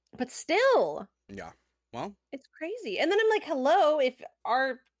 but still. Yeah. Well, it's crazy. And then I'm like, hello, if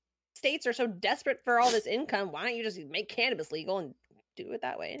our states are so desperate for all this income, why don't you just make cannabis legal and do it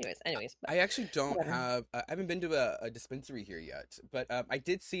that way? Anyways, I actually don't have. I haven't been to a dispensary here yet, but I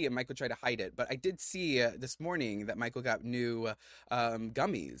did see, and Michael tried to hide it, but I did see this morning that Michael got new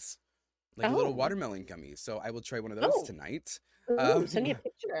gummies, like little watermelon gummies. So I will try one of those tonight. Send me a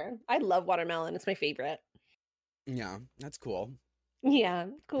picture. I love watermelon. It's my favorite. Yeah, that's cool. Yeah,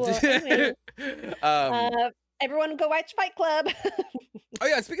 cool. Anyway, everyone go watch Fight Club. Oh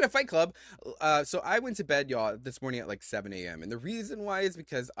yeah, speaking of Fight Club, so I went to bed, y'all, this morning at like 7 a.m. And the reason why is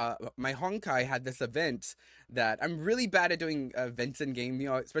because my Honkai had this event that I'm really bad at doing events in game,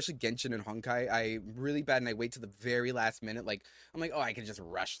 especially Genshin and Honkai. I'm really bad, and I wait to the very last minute. Like, I'm like, oh, I can just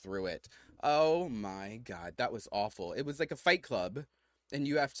rush through it. Oh my God, that was awful. It was like a Fight Club. And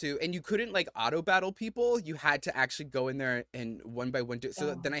you couldn't like auto battle people. You had to actually go in there and one by one do it.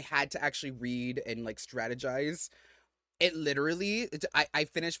 So then I had to actually read and like strategize. It literally, I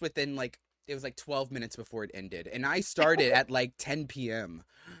finished within like, it was like 12 minutes before it ended. And I started at like 10 p.m.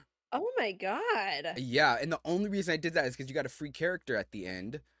 Oh my God. Yeah. And the only reason I did that is because you got a free character at the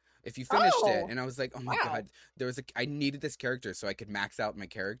end if you finished it. And I was like, oh my God, I needed this character so I could max out my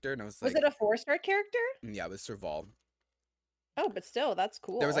character. And I was like, was it a 4-star character? Yeah, it was Serval. Oh, but still, that's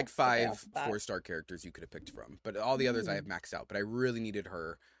cool. There was like 5 4-star characters you could have picked from, but all the others I have maxed out. But I really needed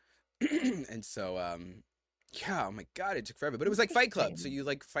her, and so Yeah, oh my God, it took forever. But it was like Fight Club, so you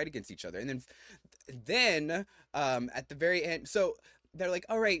like fight against each other. And then at the very end, so they're like,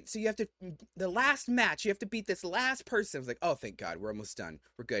 all right, so you have to, the last match, you have to beat this last person. I was like, oh, thank God, we're almost done.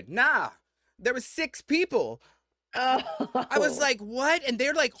 We're good. Nah, there was 6 people. I was Oh. like, what? And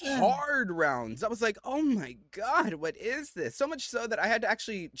they're like hard rounds. I was like, oh my God, what is this? So much so that I had to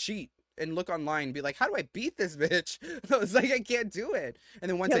actually cheat and look online and be like, how do I beat this bitch? I was like, I can't do it. And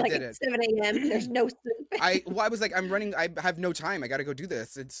then once You're I like, did it's it, 7 a.m. There's no sleep. I was like, I'm running, I have no time. I got to go do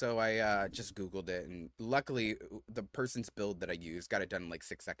this. And so I just Googled it. And luckily, the person's build that I used got it done in like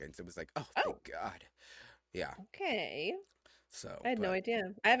 6 seconds. It was like, oh, thank God. Yeah. Okay. So I had no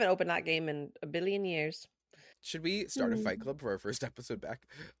idea. I haven't opened that game in a billion years. should we start a fight club for our first episode back?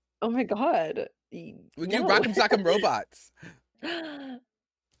 Oh my God. We can do Rock'em Sock'em Robots.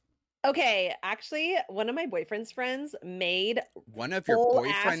 Okay, actually, one of my boyfriend's friends made One of your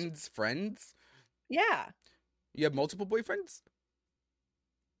boyfriend's friends? Yeah. You have multiple boyfriends?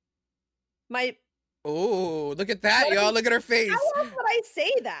 My Oh, look at that, y'all. Look at her face. How else would I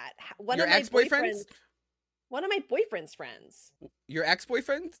say that? Your ex-boyfriends? One of my boyfriend's friends. Your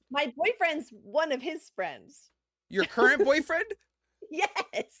ex-boyfriend? My boyfriend's one of his friends. Your current boyfriend?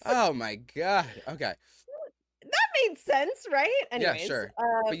 Yes. Oh my God. Okay. That made sense, right? Anyways, yeah, sure.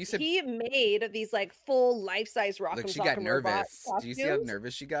 But you said he made these like full life-size Rock'em look, she Sock'em got robot nervous. Do you see how costumes.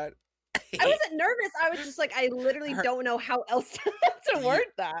 nervous she got? I wasn't nervous. I was just like, I literally don't know how else to word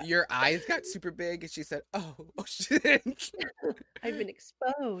that. Your eyes got super big, and she said, "Oh shit." I've been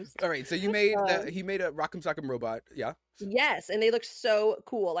exposed. All right, so you made he made a Rock'em Sock'em robot, yeah? Yes, and they look so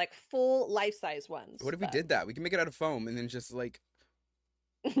cool, like full life-size ones. What if we did that? We can make it out of foam, and then just like.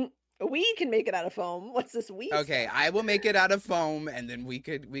 We can make it out of foam. What's this we? Okay, stuff? I will make it out of foam, and then we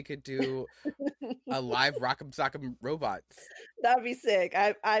could do a live Rock'em Sock'em robots. That would be sick.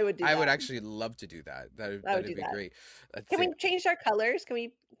 I would do that. I would actually love to do that. That'd be great. Can we change our colors? Can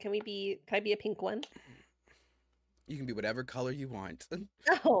I be a pink one? You can be whatever color you want.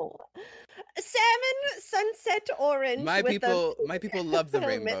 Oh, salmon, sunset, orange. My people love the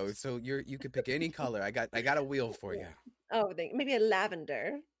rainbow, so you could pick any color. I got a wheel for you. Oh, maybe a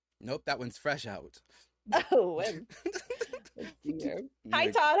lavender. Nope, that one's fresh out. Oh, dear. Hi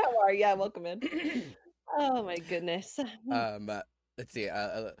Todd, how are you? Welcome in. Oh my goodness. Let's see.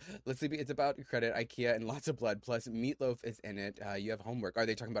 Let's see. It's about credit, IKEA, and lots of blood. Plus, meatloaf is in it. You have homework. Are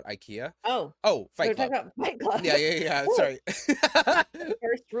they talking about IKEA? Oh, Fight Club. Talking about Fight Club. Yeah. Sorry.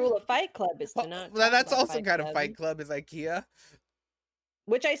 First rule of Fight Club is to not. Well, that's also Fight kind Club. of Fight Club is IKEA.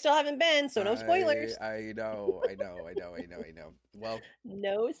 Which I still haven't been, so no spoilers. I know. Well,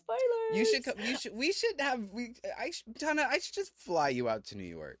 no spoilers. You should come. We should have. Dawna, I should just fly you out to New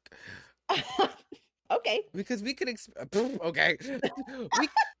York. Okay. Because we could. Okay.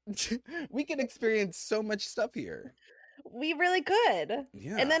 we can experience so much stuff here. We really could.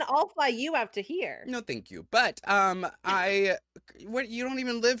 Yeah. And then I'll fly you out to here. No, thank you. But you don't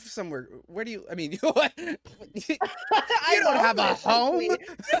even live somewhere. Where do you? I mean, what? You don't have a home. This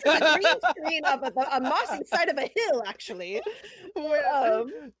is a green screen up at a mossy side of a hill, actually. No,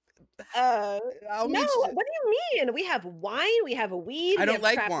 what do you mean? We have wine. We have a weed. I don't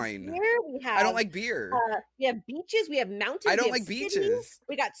like wine. Beer, I don't like beer. We have beaches. We have mountains. I don't like beaches.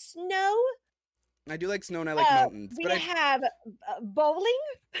 We got snow. I do like snow and I like mountains. We have bowling.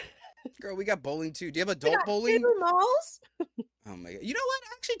 Girl, we got bowling too. Do you have adult bowling? Malls. Oh my God. You know what?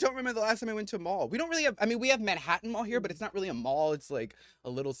 I actually don't remember the last time I went to a mall. We don't really have, I mean, we have Manhattan Mall here, but it's not really a mall. It's like a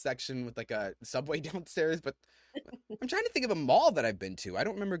little section with like a subway downstairs. But I'm trying to think of a mall that I've been to. I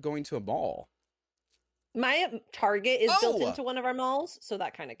don't remember going to a mall. My Target is built into one of our malls, so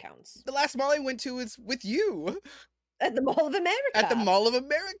that kind of counts. The last mall I went to was with you. At the Mall of America. At the Mall of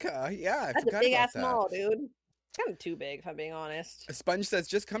America. Yeah, That's a big ass mall, dude. Kind of too big, if I'm being honest. A Sponge says,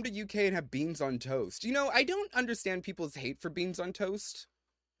 just come to UK and have beans on toast. You know, I don't understand people's hate for beans on toast.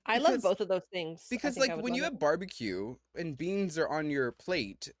 I love both of those things. Because, like, when you have barbecue and beans are on your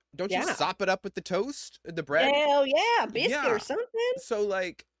plate, don't you sop it up with the toast, the bread? Hell yeah, biscuit or something. So,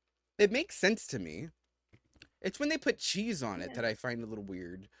 like, it makes sense to me. It's when they put cheese on it that I find a little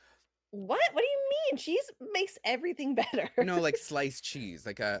weird. What? What do you mean? Cheese makes everything better. No, like sliced cheese,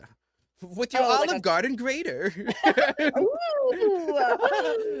 like with your Olive Garden grater. Ooh,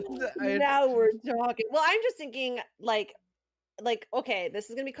 now we're talking. Well, I'm just thinking, like, okay, this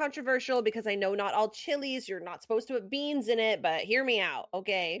is gonna be controversial because I know not all chilies, you're not supposed to put beans in it, but hear me out,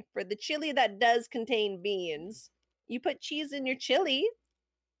 okay? For the chili that does contain beans, you put cheese in your chili,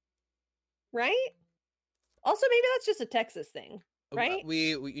 right? Also, maybe that's just a Texas thing. Right?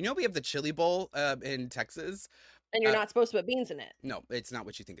 We we have the chili bowl in Texas. And you're not supposed to put beans in it. No, it's not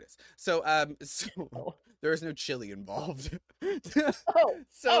what you think it is. So There is no chili involved. Oh,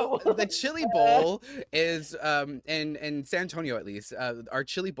 So oh. the chili bowl is in San Antonio at least, our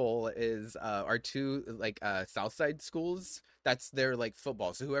chili bowl is our two like South Side schools. That's their like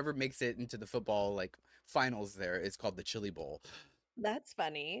football. So whoever makes it into the football like finals there is called the chili bowl. That's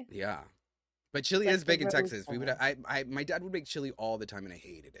funny. Yeah. But It's chili like is the big in Rose Texas. We would Bowl. my dad would make chili all the time and I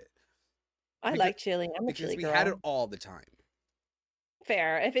hated it. I Because like chili. I'm a chili we had it girl. all the time.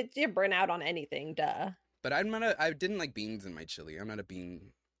 Fair. If it's you burn out on anything, duh. But I didn't like beans in my chili. I'm not a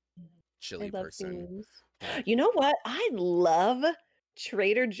bean I chili love person. beans. But You know what? I love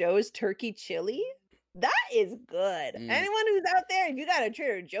Trader Joe's turkey chili. That is good. mm, Anyone who's out there, if you got a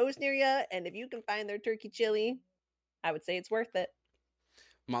Trader Joe's near you, and if you can find their turkey chili, I would say it's worth it.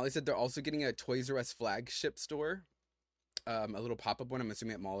 Molly said they're also getting a Toys R Us flagship store, a little pop-up one. I'm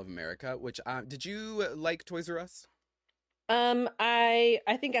assuming at Mall of America. Which did you like Toys R Us?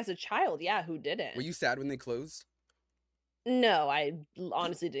 I think as a child, yeah, who Were didn't? you sad when they closed? No, I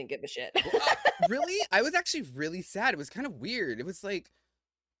honestly didn't give a shit. Well, really? I was actually really sad. It was kind of weird. It was like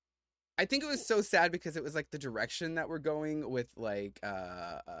I think it was so sad because it was like the direction that we're going with like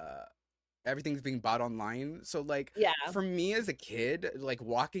everything's being bought online. So like Yeah. for me as a kid, like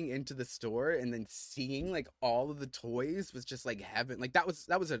walking into the store and then seeing like all of the toys was just like heaven. Like that was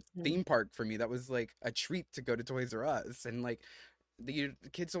a Mm. theme park for me. That was like a treat to go to Toys R Us, and like the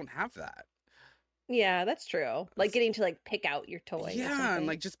kids don't have that. Yeah, that's true. Like getting to like pick out your toy or Yeah, and something.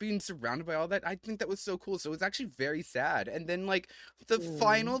 like just being surrounded by all that, I think that was so cool. So it was actually very sad. And then like the Mm.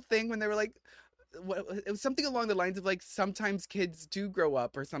 final thing when they were like, what it was something along the lines of like sometimes kids do grow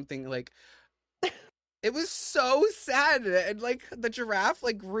up or something like it was so sad. And like the giraffe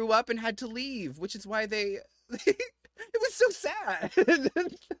like grew up and had to leave, which is why they it was so sad.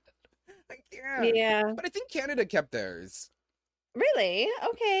 I can't. Yeah. But I think Canada kept theirs. Really?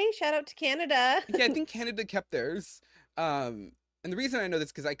 Okay. Shout out to Canada. Yeah, I think Canada kept theirs. And the reason I know this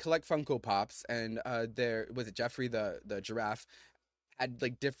because I collect Funko Pops, and there was it Jeffrey the giraffe had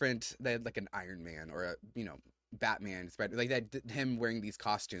like different. They had like an Iron Man or a Batman, like that him wearing these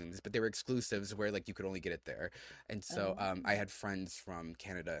costumes, but they were exclusives where like you could only get it there. And so Oh. I had friends from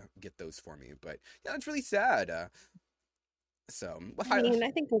Canada get those for me. But yeah, it's really sad. So well, I mean,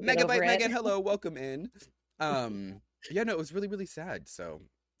 I think we'll get over Megabyte it. Megan, hello, welcome in. Yeah, no, it was really really sad. So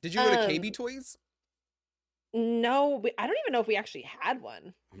did you go to Um, KB Toys? no, I don't even know if we actually had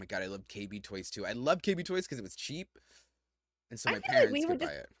one. Oh my god, I love KB Toys too. I love KB Toys because it was cheap, and so I my feel like parents could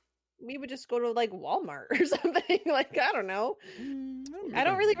buy it. we would just go to like Walmart or something. Like, I don't know. I don't I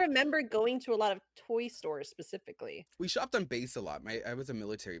don't remember. really remember going to a lot of toy stores specifically. We shopped on base a lot. I was a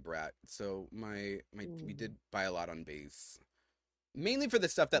military brat, so we Mm, did buy a lot on base. Mainly for the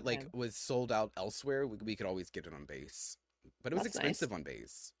stuff that like okay. was sold out elsewhere. We could always get it on base, but it was That's nice. expensive on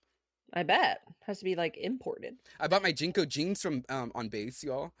base. I bet. Has to be like imported. I bought my Jinko jeans from on base,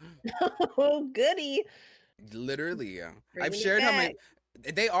 y'all. Oh, goody. Literally, I've Bringing it shared how my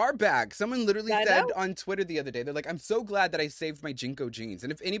back. they are back. Someone literally I said know. on Twitter the other day, they're like, "I'm so glad that I saved my Jinko jeans."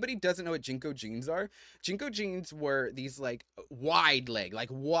 And if anybody doesn't know what Jinko jeans are, Jinko jeans were these like wide leg, like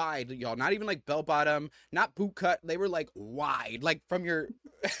wide, y'all, not even like bell bottom, not boot cut. They were like wide, like from your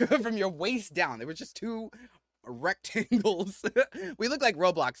from your waist down. They were just two rectangles. We look like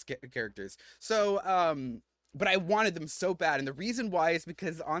Roblox characters. So, but I wanted them so bad, and the reason why is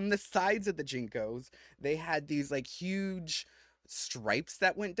because on the sides of the Jinkos, they had these like huge stripes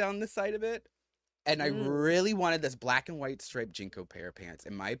that went down the side of it. And I Mm. really wanted this black and white striped Jinko pair of pants.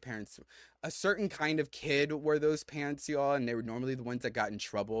 And my parents, a certain kind of kid wore those pants, y'all, and they were normally the ones that got in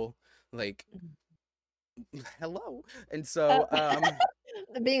trouble. Like, hello. And so,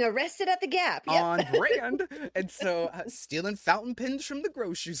 Being arrested at the Gap. Yep. on brand. And so, stealing fountain pens from the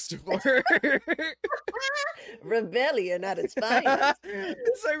grocery store. Rebellion at its finest. And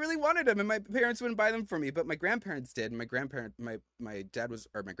so I really wanted them, and my parents wouldn't buy them for me, but my grandparents did. And my dad was,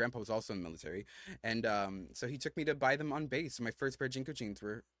 or my grandpa was also in the military, and so he took me to buy them on base. So my first pair of Jinko jeans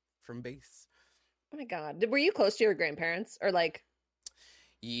were from base. Oh my God. Were you close to your grandparents or like,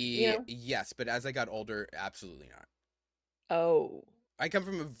 you know? Yes, but as I got older, absolutely not. Oh, I come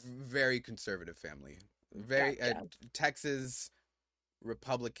from a very conservative family, very gotcha. Texas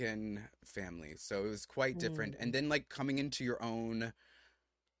Republican family, so it was quite different. And Mm. then like coming into your own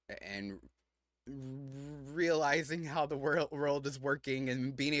and realizing how the world is working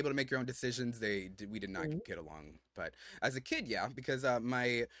and being able to make your own decisions, we did not Mm. get along. But as a kid, yeah, because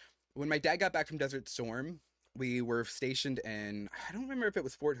when my dad got back from Desert Storm, we were stationed in, I don't remember if it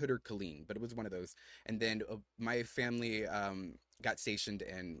was Fort Hood or Killeen, but it was one of those. And then my family got stationed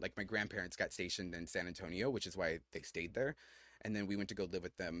in, like my grandparents got stationed in San Antonio, which is why they stayed there. And then we went to go live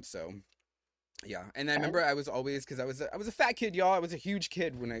with them. So Yeah, and I remember I was always, because I was a fat kid, y'all. I was a huge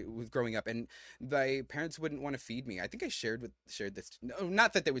kid when I was growing up, and my parents wouldn't want to feed me. I think I shared this. No,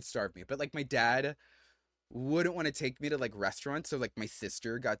 not that they would starve me, but like my dad wouldn't want to take me to like restaurants, so like my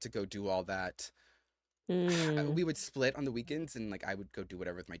sister got to go do all that. Mm. We would split on the weekends, and like I would go do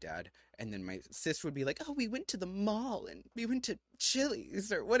whatever with my dad, and then my sister would be like, "Oh, we went to the mall and we went to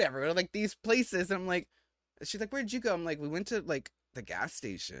Chili's or whatever, or like these places." And I'm like, she's like, "Where did you go?" I'm like, "We went to like the gas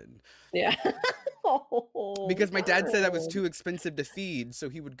station." Yeah. Oh, Because my dad said that was too expensive to feed, so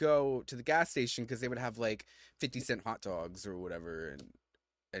he would go to the gas station because they would have like 50-cent hot dogs or whatever,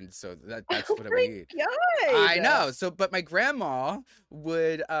 and so that's oh what I would my eat. I God. know. So, but my grandma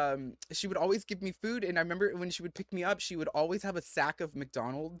would, she would always give me food, and I remember when she would pick me up, she would always have a sack of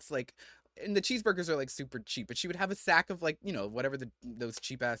McDonald's, like, and the cheeseburgers are like super cheap, but she would have a sack of like, whatever those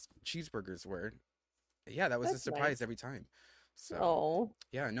cheap ass cheeseburgers were. Yeah, that was a That's nice. surprise every time. So, Oh,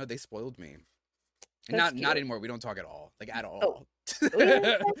 yeah, no, they spoiled me. that's Not cute. anymore. We don't talk at all, like at Oh, all. that's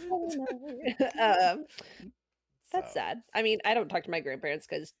So sad. I mean, I don't talk to my grandparents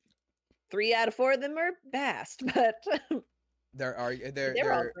because 3 out of 4 of them are bast, but they were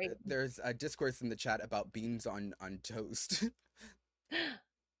all great. there's a discourse in the chat about beans on toast.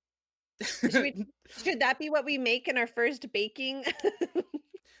 Should we? Should that be what we make in our first baking?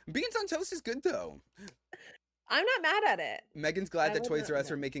 Beans on toast is good though. I'm not mad at it. Megan's glad I that would Toys not R Us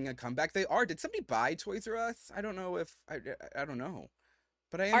know. are making a comeback. They are. Did somebody buy Toys R Us? I don't know if I don't know,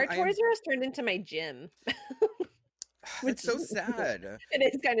 but Our I am. Toys R Us turned into my gym, which That's so sad.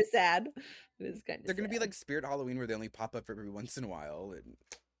 it is kind of sad. It is kind of. They're gonna be sad. like Spirit Halloween where they only pop up every once in a while. And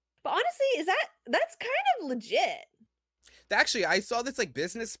But honestly, that's kind of legit? actually, I saw this like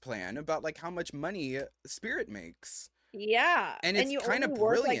business plan about like how much money Spirit makes, Yeah, and it's you kind of only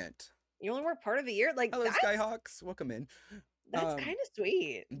work, like, brilliant. you only work part of the year. Like Hello, Skyhawks. Welcome in. that's kind of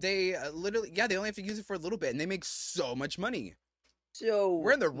sweet. They literally, yeah, they only have to use it for a little bit, and they make so much money. So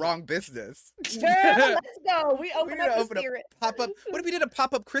We're in the wrong business. girl, let's go. We We open need up to the open a spirit. pop up. What if we did a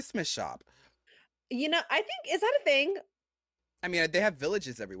pop up Christmas shop? I think is that a thing? I mean, they have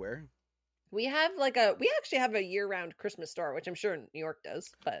villages everywhere. We actually have a year-round Christmas store, which I'm sure New York does,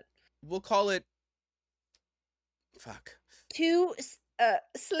 but We'll call it. Fuck. two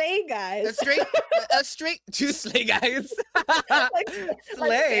sleigh guys. A straight two sleigh guys. like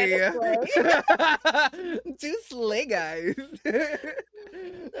Sleigh. Santa sleigh. Two sleigh guys.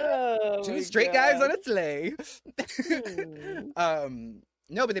 Oh Two my straight guys God. on a sleigh. Hmm.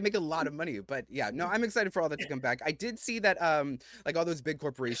 No, but they make a lot of money. But yeah, no, I'm excited for all that to come back. I did see that like all those big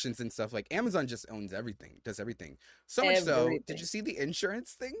corporations and stuff, like Amazon just owns everything, does everything. So much so, did Everything. you see the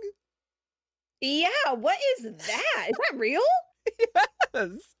insurance thing? Yeah, what is that? Is that real? Yes.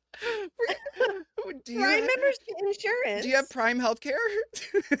 Do Prime you, members get insurance. do you have Prime Healthcare?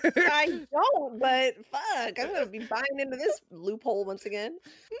 I don't, but fuck, I'm gonna be buying into this loophole once again.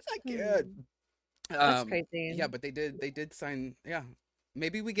 It's not good. That's crazy. Yeah, but they did sign. Yeah,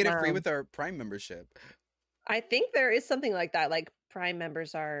 maybe we get it free Wow. with our Prime membership. I think there is something like that. Like Prime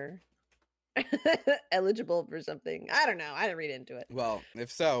members are eligible for something. I don't know. I didn't read into it. Well,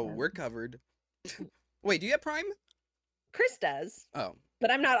 if so, Yeah. we're covered. Wait, do you have Prime? Chris does, Oh, but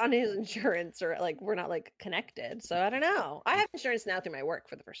I'm not on his insurance or like we're not like connected. So I don't know. I have insurance now through my work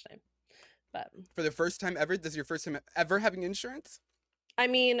for the first time. But for the first time ever? This is your first time ever having insurance? I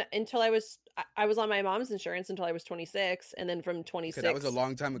mean, until I was on my mom's insurance until I was 26, and then from 26 Okay, that was a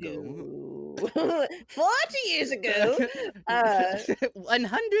long time ago. to 40 years ago,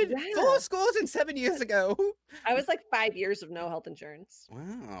 100 yeah. 4 scores and 7 years ago. I was like 5 years of no health insurance.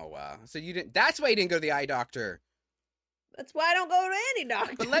 Wow. So you didn't. That's why you didn't go to the eye doctor. That's why I don't go to any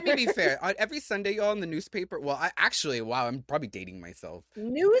doctor. But let me be fair. On every Sunday, y'all in the newspaper. Well, wow, I'm probably dating myself.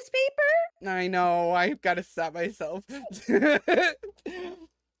 Newspaper? I know. I've got to stop myself.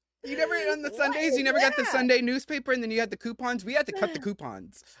 You never on the What Sundays. is You never got the that? Sunday newspaper, and then you had the coupons. We had to cut the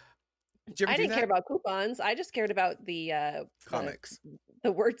coupons. Did you ever I do didn't care that? about coupons. I just cared about the Comics.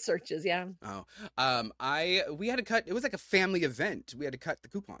 the word searches. Yeah. Oh, we had to cut. It was like a family event. We had to cut the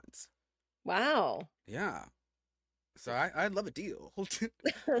coupons. Wow. Yeah. So I love a deal,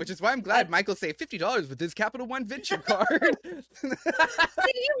 which is why I'm glad Michael saved $50 with his Capital One Venture card. See,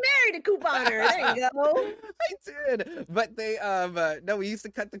 you married a couponer. There you go. I did, but they no, we used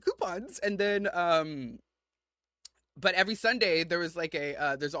to cut the coupons, and then but every Sunday there was like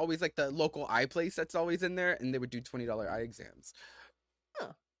there's always like the local eye place that's always in there, and they would do $20 eye exams.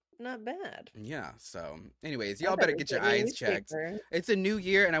 Huh. Not bad. Yeah. So, anyways, y'all better get your eyes checked. Newspaper. It's a new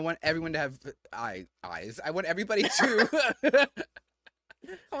year, and I want everyone to have eyes. I want everybody to.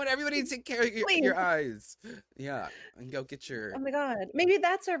 I want everybody to take care of your eyes. Yeah, and go get your. Oh my god, maybe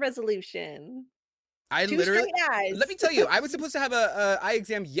that's our resolution. I 2 literally. straight eyes. Let me tell you, I was supposed to have a eye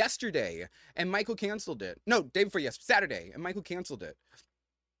exam yesterday, and Michael canceled it. No, day before yesterday, Saturday, and Michael canceled it.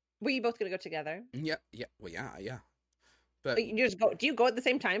 Were you both gonna go together? Yeah. Well, yeah. But you just go. Do you go at the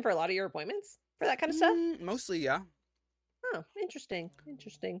same time for a lot of your appointments for that kind of stuff? Mostly, yeah. Oh, interesting.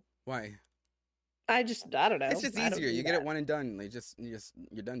 Why? I don't know. It's just easier. You get it one and done.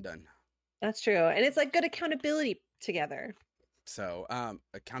 You're done. That's true, and it's like good accountability together. So,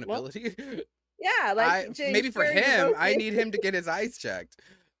 accountability. Well, yeah, like maybe for him, I need him to get his eyes checked.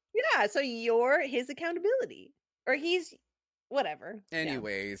 Yeah, so you're his accountability, or he's whatever.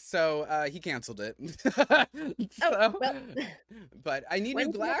 Anyways, so he canceled it. Well, but I need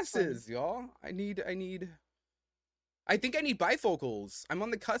new glasses, y'all. I think I need bifocals. I'm on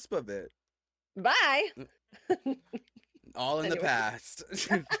the cusp of it. Bye. All in the past.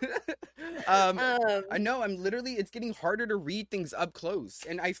 I know it's getting harder to read things up close,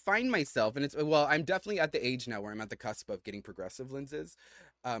 and I find myself, and I'm definitely at the age now where I'm at the cusp of getting progressive lenses.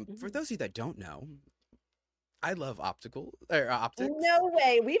 For those of you that don't know, I love optics. No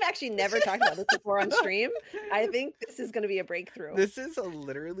way. We've actually never talked about this before on stream. I think this is going to be a breakthrough. This is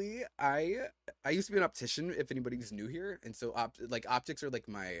literally, I used to be an optician, if anybody's new here. And so optics are like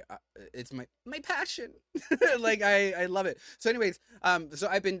it's my passion. Like I love it. So anyways, so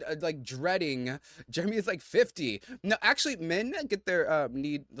I've been like dreading, Jeremy is like 50. No, actually men get their,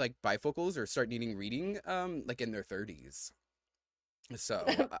 need like bifocals or start needing reading, like in their 30s. So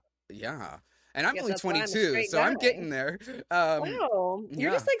yeah. And I'm only 22, so I'm getting there. Wow,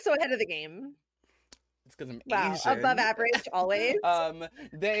 you're just like so ahead of the game. It's because I'm Asian. Above average always.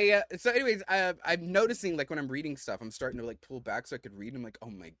 So anyways, I'm noticing like when I'm reading stuff, I'm starting to like pull back so I could read. I'm like, oh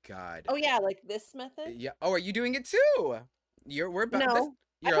my god. Oh yeah, like this method. Yeah. Oh, are you doing it too? We're about no. this.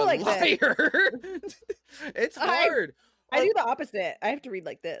 You're a like liar. It's hard. I do the opposite. I have to read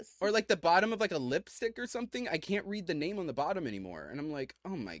like this. Or like the bottom of like a lipstick or something. I can't read the name on the bottom anymore. And I'm like,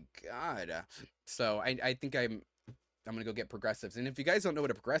 oh my god. So I think I'm gonna go get progressives. And if you guys don't know what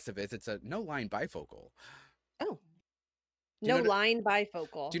a progressive is, it's a no line bifocal. Oh. No line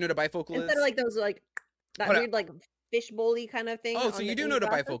bifocal. Do you know what a bifocal is? Instead of like those like that weird like fishbowl-y kind of thing. Oh, so you do know what a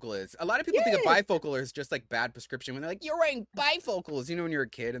bifocal is. A lot of people think a bifocal is just like bad prescription when they're like, you're wearing bifocals. You know, when you're a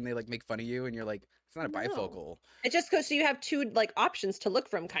kid and they like make fun of you and you're like, it's not a bifocal. It just goes so you have two like options to look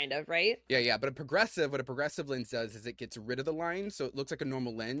from, kind of, right? Yeah. But what a progressive lens does is it gets rid of the line, so it looks like a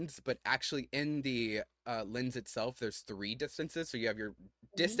normal lens, but actually in the lens itself, there's 3 distances. So you have your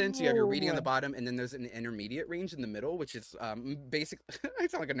distance, you have your reading on the bottom, and then there's an intermediate range in the middle, which is basically, I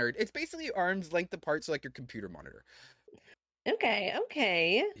sound like a nerd. It's basically arm's length apart, so like your computer monitor.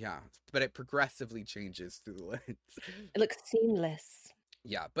 Okay. Yeah, but it progressively changes through the lens. It looks seamless.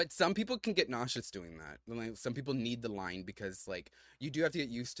 Yeah, but some people can get nauseous doing that. Like, some people need the line because, like, you do have to get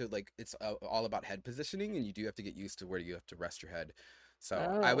used to, like, it's all about head positioning, and you do have to get used to where you have to rest your head. So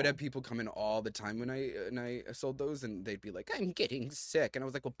I would have people come in all the time when I sold those, and they'd be like, I'm getting sick. And I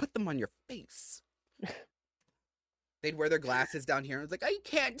was like, well, put them on your face. They'd wear their glasses down here. And I was like, I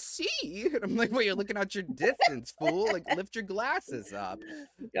can't see. And I'm like, well, you're looking out your distance, fool. Like, lift your glasses up.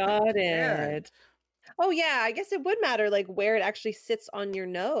 Got it. Oh yeah, I guess it would matter like where it actually sits on your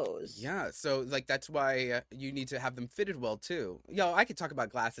nose. Yeah, so like that's why you need to have them fitted well too. Yo, I could talk about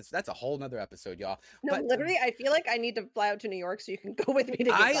glasses. That's a whole nother episode, y'all. No, but literally, I feel like I need to fly out to New York so you can go with me to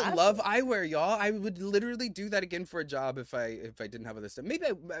get glasses. I love eyewear, y'all. I would literally do that again for a job if I didn't have other stuff. Maybe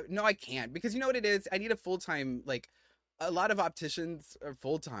no, I can't, because you know what it is. I need a full-time, like a lot of opticians are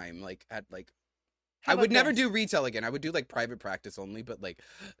full-time, like at like. I would never do retail again. I would do like private practice only, but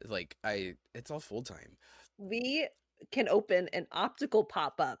it's all full time. We can open an optical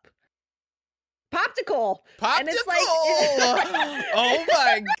pop-up. Poptical! And it's like oh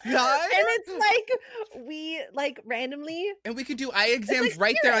my god! And it's like we like randomly, and we could do eye exams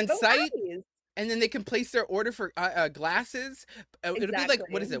right there on site. And then they can place their order for glasses. It'll be like,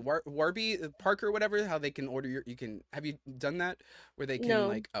 what is it, Warby Parker, whatever? How they can order have you done that? Where they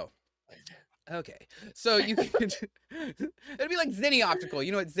can okay, so you can. It'd be like Zenni Optical.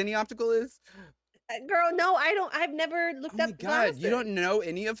 You know what Zenni Optical is? Girl, no, I don't. I've never looked up. Oh my god, glasses. You don't know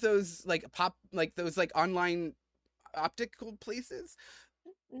any of those those online optical places?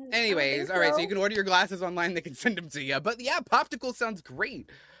 Anyways, all right, so you can order your glasses online. They can send them to you. But yeah, Poptical sounds great.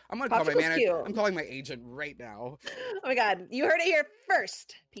 I'm gonna call my manager. Cute. I'm calling my agent right now. Oh my god, you heard it here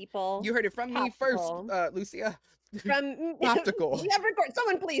first, people. You heard it from me first, Lucia. from Practical. yeah, record.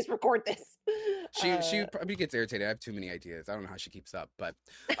 Someone please record this. She probably gets irritated. I have too many ideas. I don't know how she keeps up, but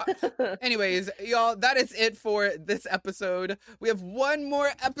anyways, y'all, that is it for this episode. We have one more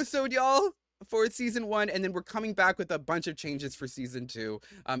episode, y'all, for season 1, and then we're coming back with a bunch of changes for season 2,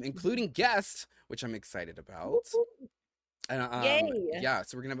 including guests, which I'm excited about. And Yay. yeah,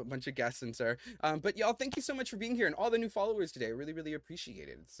 so we're gonna have a bunch of guests and sir. But y'all, thank you so much for being here and all the new followers today. I really, really appreciate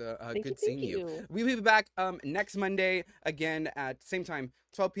it. It's good seeing you. We will be back next Monday again at same time,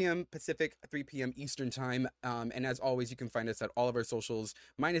 12 p.m. Pacific, 3 p.m. Eastern time. And as always, you can find us at all of our socials.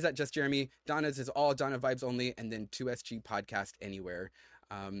 Mine is at Just Jeremy. Donna's is all Donna Vibes Only, and then 2SG Podcast anywhere.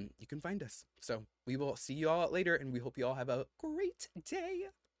 You can find us. So we will see you all later, and we hope you all have a great day.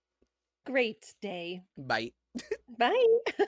 Great day. Bye. Bye.